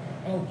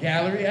 Oh,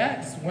 Gallery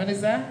X. When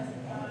is that?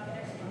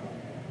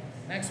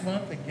 Next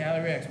month at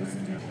Gallery X. What's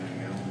the date?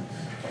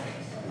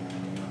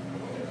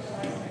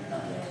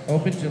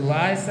 Open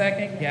July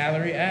 2nd,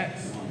 Gallery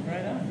X.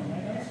 Right on.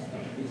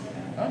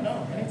 Oh,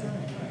 no.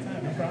 Anytime.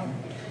 No problem.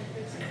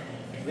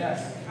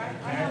 Yes.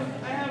 I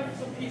have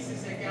some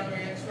pieces at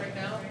Gallery X right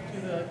now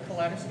through the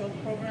Kaleidoscope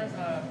program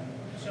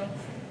show.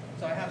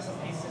 So I have some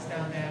pieces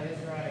down there. That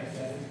is right.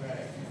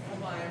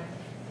 Come on.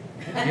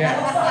 Yes.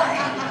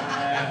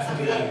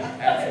 Absolutely.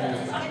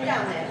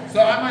 So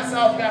I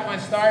myself got my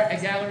start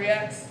at Gallery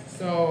X.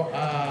 So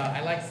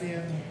I like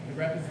seeing the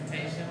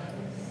representation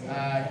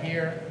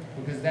here,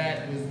 because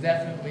that was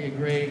definitely a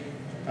great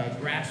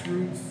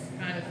grassroots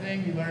kind of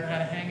thing. You learn how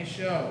to hang a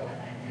show.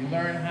 You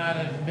learn how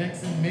to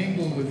mix and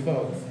mingle with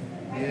folks.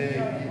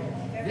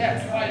 Yeah,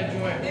 it's quite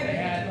enjoyable.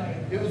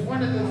 It was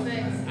one of the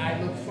things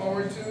I looked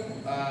forward to,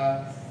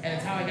 and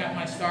it's how I got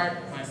my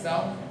start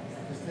myself.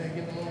 Just to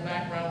give a little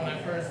background, when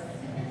I first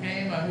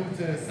came, I moved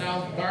to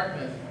South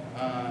Dartmouth,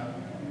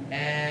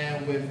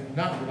 and with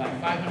nothing,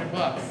 like $500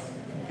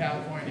 from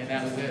California,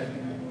 that was it.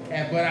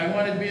 But I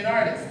wanted to be an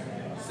artist,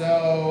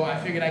 so I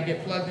figured I'd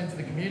get plugged into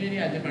the community.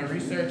 I did my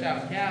research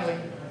out in Cali,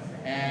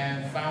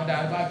 and found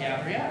out about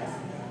Gallery X.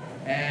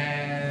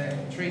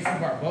 And Tracy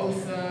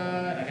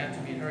Barbosa, I got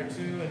to meet her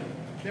too, and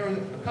there were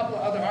a couple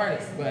of other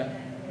artists, but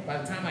by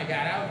the time I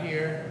got out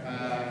here,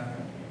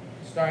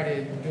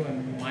 started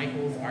doing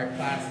Michael's art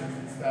classes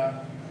and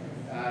stuff,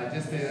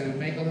 just to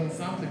make a little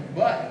something.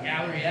 But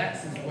Gallery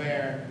X is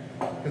where,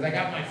 because I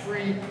got my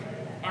free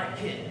art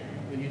kit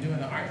when you're doing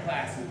the art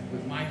classes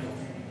with Michael.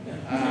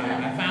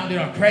 I found it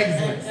on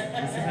Craigslist.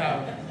 This is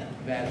how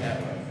bad that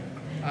was.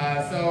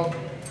 So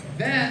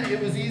then it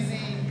was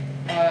easy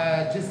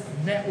just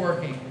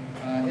networking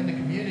in the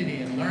community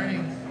and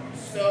learning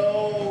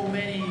so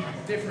many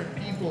different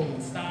people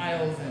and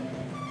styles and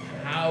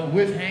how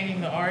with hanging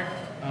the art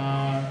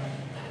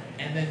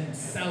and then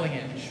selling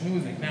it and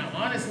schmoozing. Now,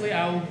 honestly,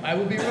 I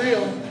will be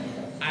real.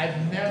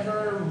 I've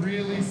never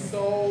really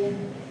sold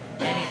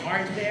any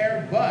art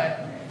there,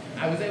 but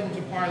I was able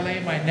to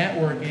parlay my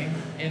networking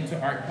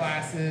into art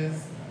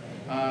classes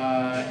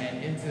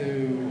and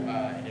into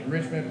an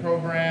enrichment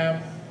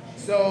program.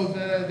 So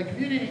the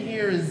community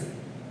here is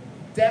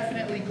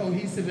definitely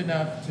cohesive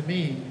enough to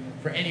me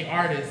for any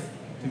artist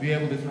to be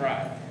able to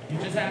thrive. You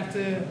just have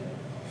to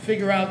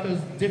figure out those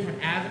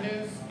different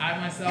avenues. I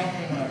myself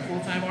am a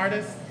full-time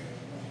artist,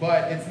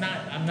 but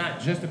I'm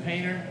not just a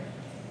painter.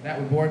 That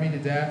would bore me to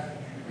death.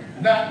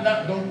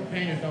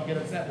 Painters don't get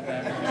upset with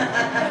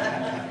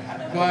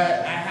that.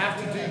 But I have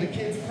to do the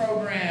kids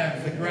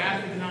programs, the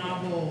graphic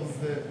novels,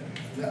 the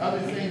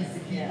other things to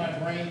keep my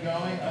brain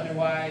going.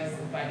 Otherwise,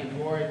 if I get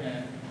bored,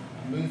 then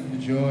I'm losing the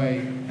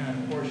joy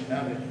kind of portion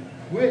of it.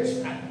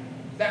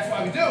 That's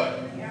why we do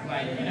it.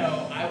 Like, you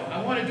know,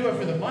 I want to do it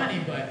for the money,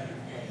 but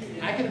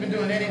I could have been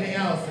doing anything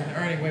else and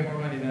earning way more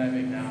money than I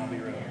make now, I'll be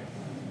real.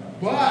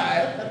 But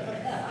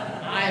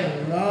I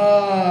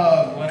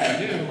love what I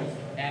do,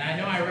 and I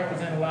know I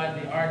represent a lot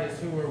of the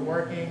artists who are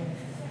working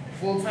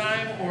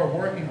full-time or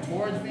working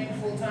towards being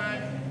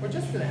full-time, or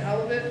just for the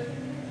hell of it.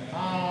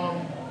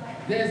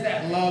 There's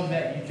that love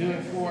that you do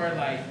it for.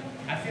 Like,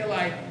 I feel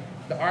like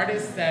the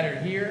artists that are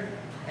here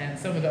and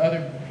some of the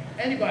other,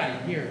 anybody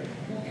here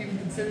who even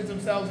considers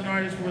themselves an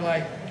artist, were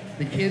like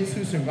the kids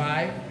who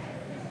survive.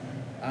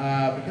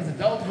 Because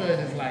adulthood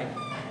is like,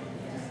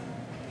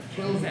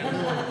 kills that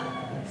little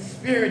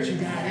spirit you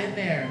got in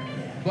there.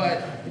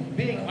 But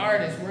being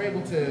artists, we're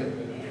able to,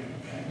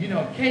 you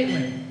know,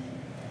 Caitlin,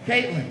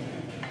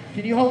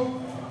 can you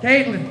hold,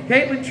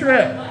 Caitlin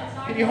Tripp,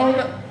 can you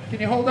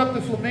hold up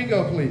the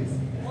flamingo, please?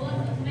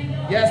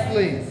 Yes,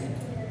 please.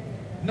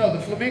 No, the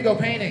flamingo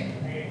painting.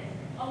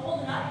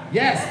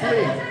 Yes,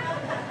 please.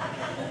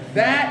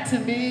 That to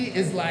me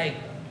is like,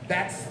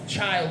 that's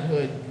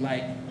childhood,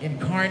 like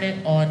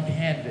incarnate on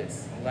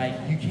canvas. Like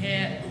you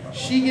can't,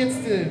 she gets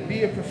to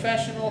be a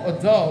professional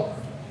adult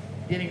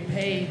getting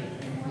paid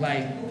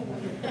like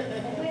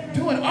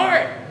doing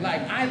art.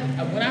 Like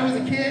when I was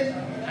a kid,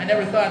 I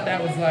never thought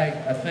that was like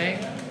a thing.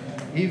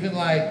 Even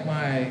like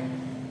my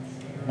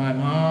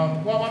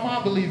mom, well, my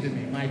mom believed in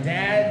me. My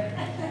dad,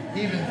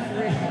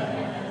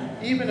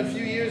 even a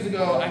few years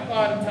ago, I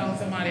caught him telling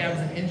somebody I was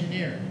an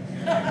engineer.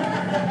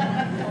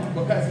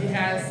 Because he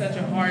has such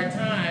a hard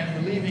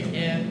time believing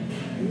in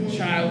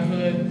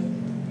childhood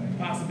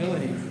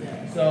possibilities.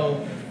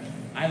 So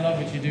I love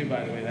what you do,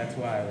 by the way. That's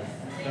why I was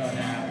throwing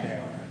that out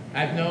there.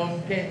 I've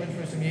known Caitlin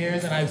for some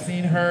years, and I've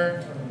seen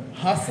her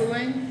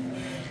hustling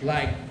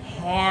like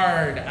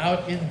hard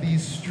out in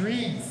these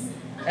streets.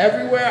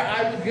 Everywhere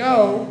I would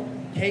go,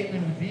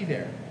 Caitlin would be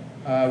there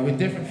with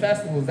different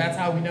festivals. That's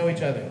how we know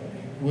each other.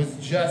 It was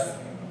just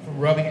from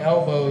rubbing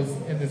elbows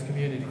in this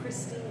community.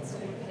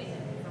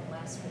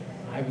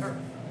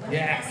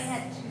 Yes.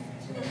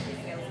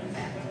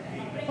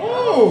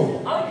 Oh,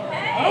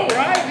 okay. All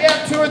right. We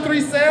have 2 or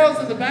 3 sales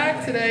in the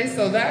back today,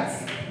 so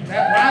that's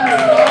that round of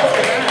applause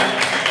for that.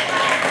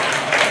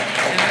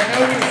 And I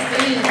know,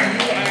 Christine,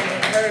 I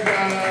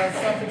heard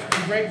something from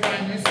the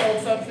grapevine. You sold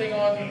something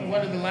on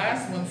one of the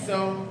last ones,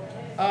 so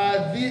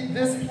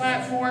this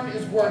platform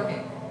is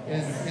working.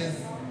 And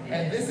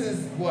this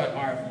is what,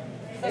 our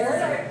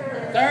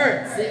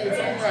third. See, it's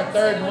only our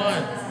 3rd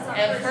one.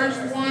 And first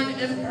one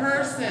in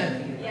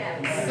person.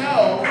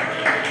 So, we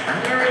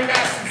already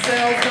got some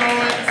sales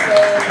going, so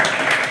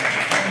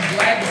I'm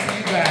glad to see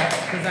you back,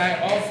 because I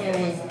also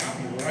was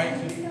right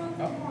to,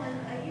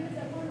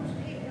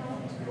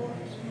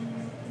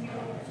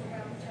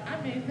 I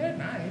mean, they're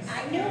nice. I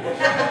know.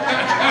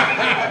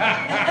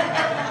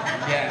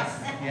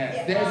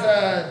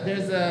 Yes.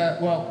 There's a,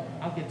 well,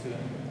 I'll get to it.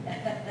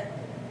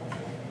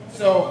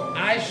 So,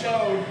 I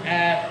showed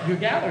at your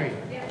gallery,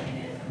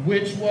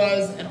 which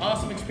was an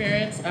awesome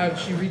experience.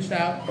 She reached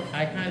out,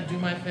 I kind of do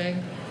my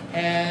thing,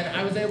 and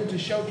I was able to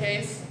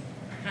showcase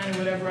kind of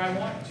whatever I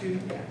want to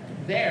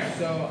there.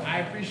 So I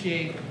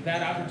appreciate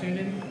that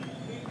opportunity.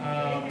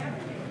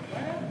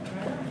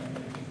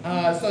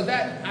 So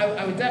that,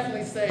 I would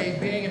definitely say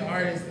being an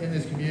artist in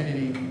this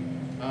community,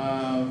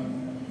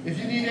 if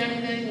you need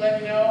anything,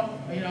 let me know.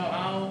 You know,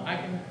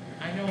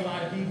 I know a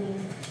lot of people,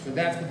 so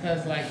that's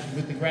because like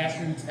with the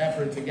grassroots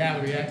efforts at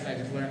Gallery X, I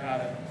just learned how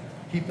to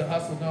keep the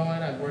hustle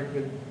going. I've worked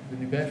with the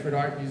New Bedford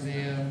Art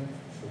Museum,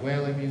 the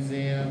Whaling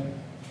Museum,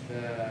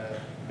 the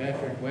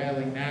Bedford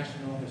Whaling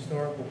National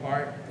Historical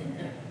Park,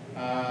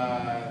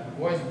 the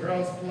Boys and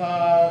Girls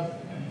Club,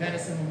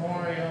 Denison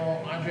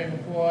Memorial, Andre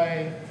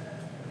McCoy,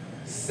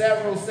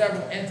 several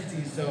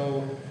entities.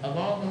 So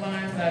along the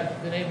lines,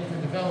 I've been able to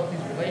develop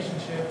these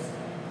relationships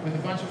with a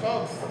bunch of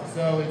folks.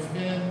 So it's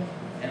been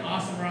an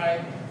awesome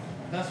ride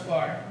thus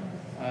far.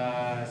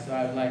 So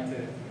I'd like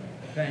to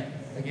thank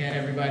again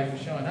everybody for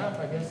showing up.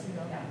 I guess, you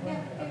know.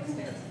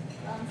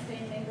 stay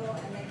mingle,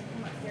 and they can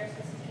come upstairs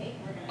for some cake.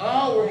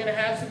 Oh, we're gonna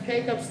have some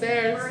cake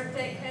upstairs.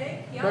 Birthday cake.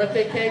 Yep.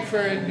 Birthday cake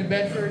for New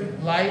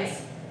Bedford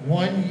Lights,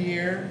 1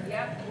 year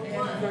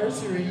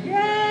anniversary. Yay!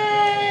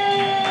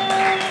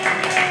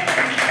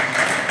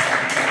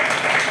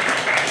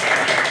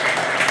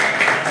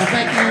 So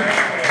thank you.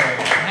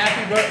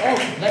 Happy birthday.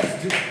 Oh,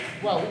 let's do.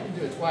 Well, we can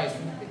do it twice.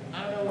 I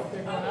don't know if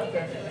they're going up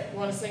there. You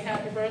want to sing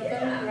happy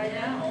birthday right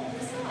now?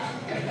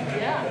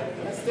 Yeah,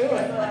 let's do it.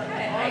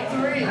 Okay.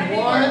 On three. I mean,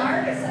 One.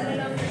 artists set it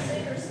up for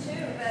singers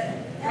too, but.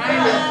 Kind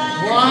of.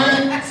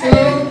 1, 2,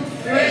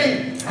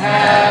 3.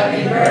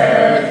 Happy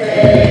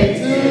birthday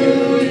to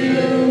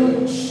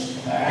you.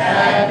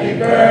 Happy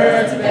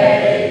birthday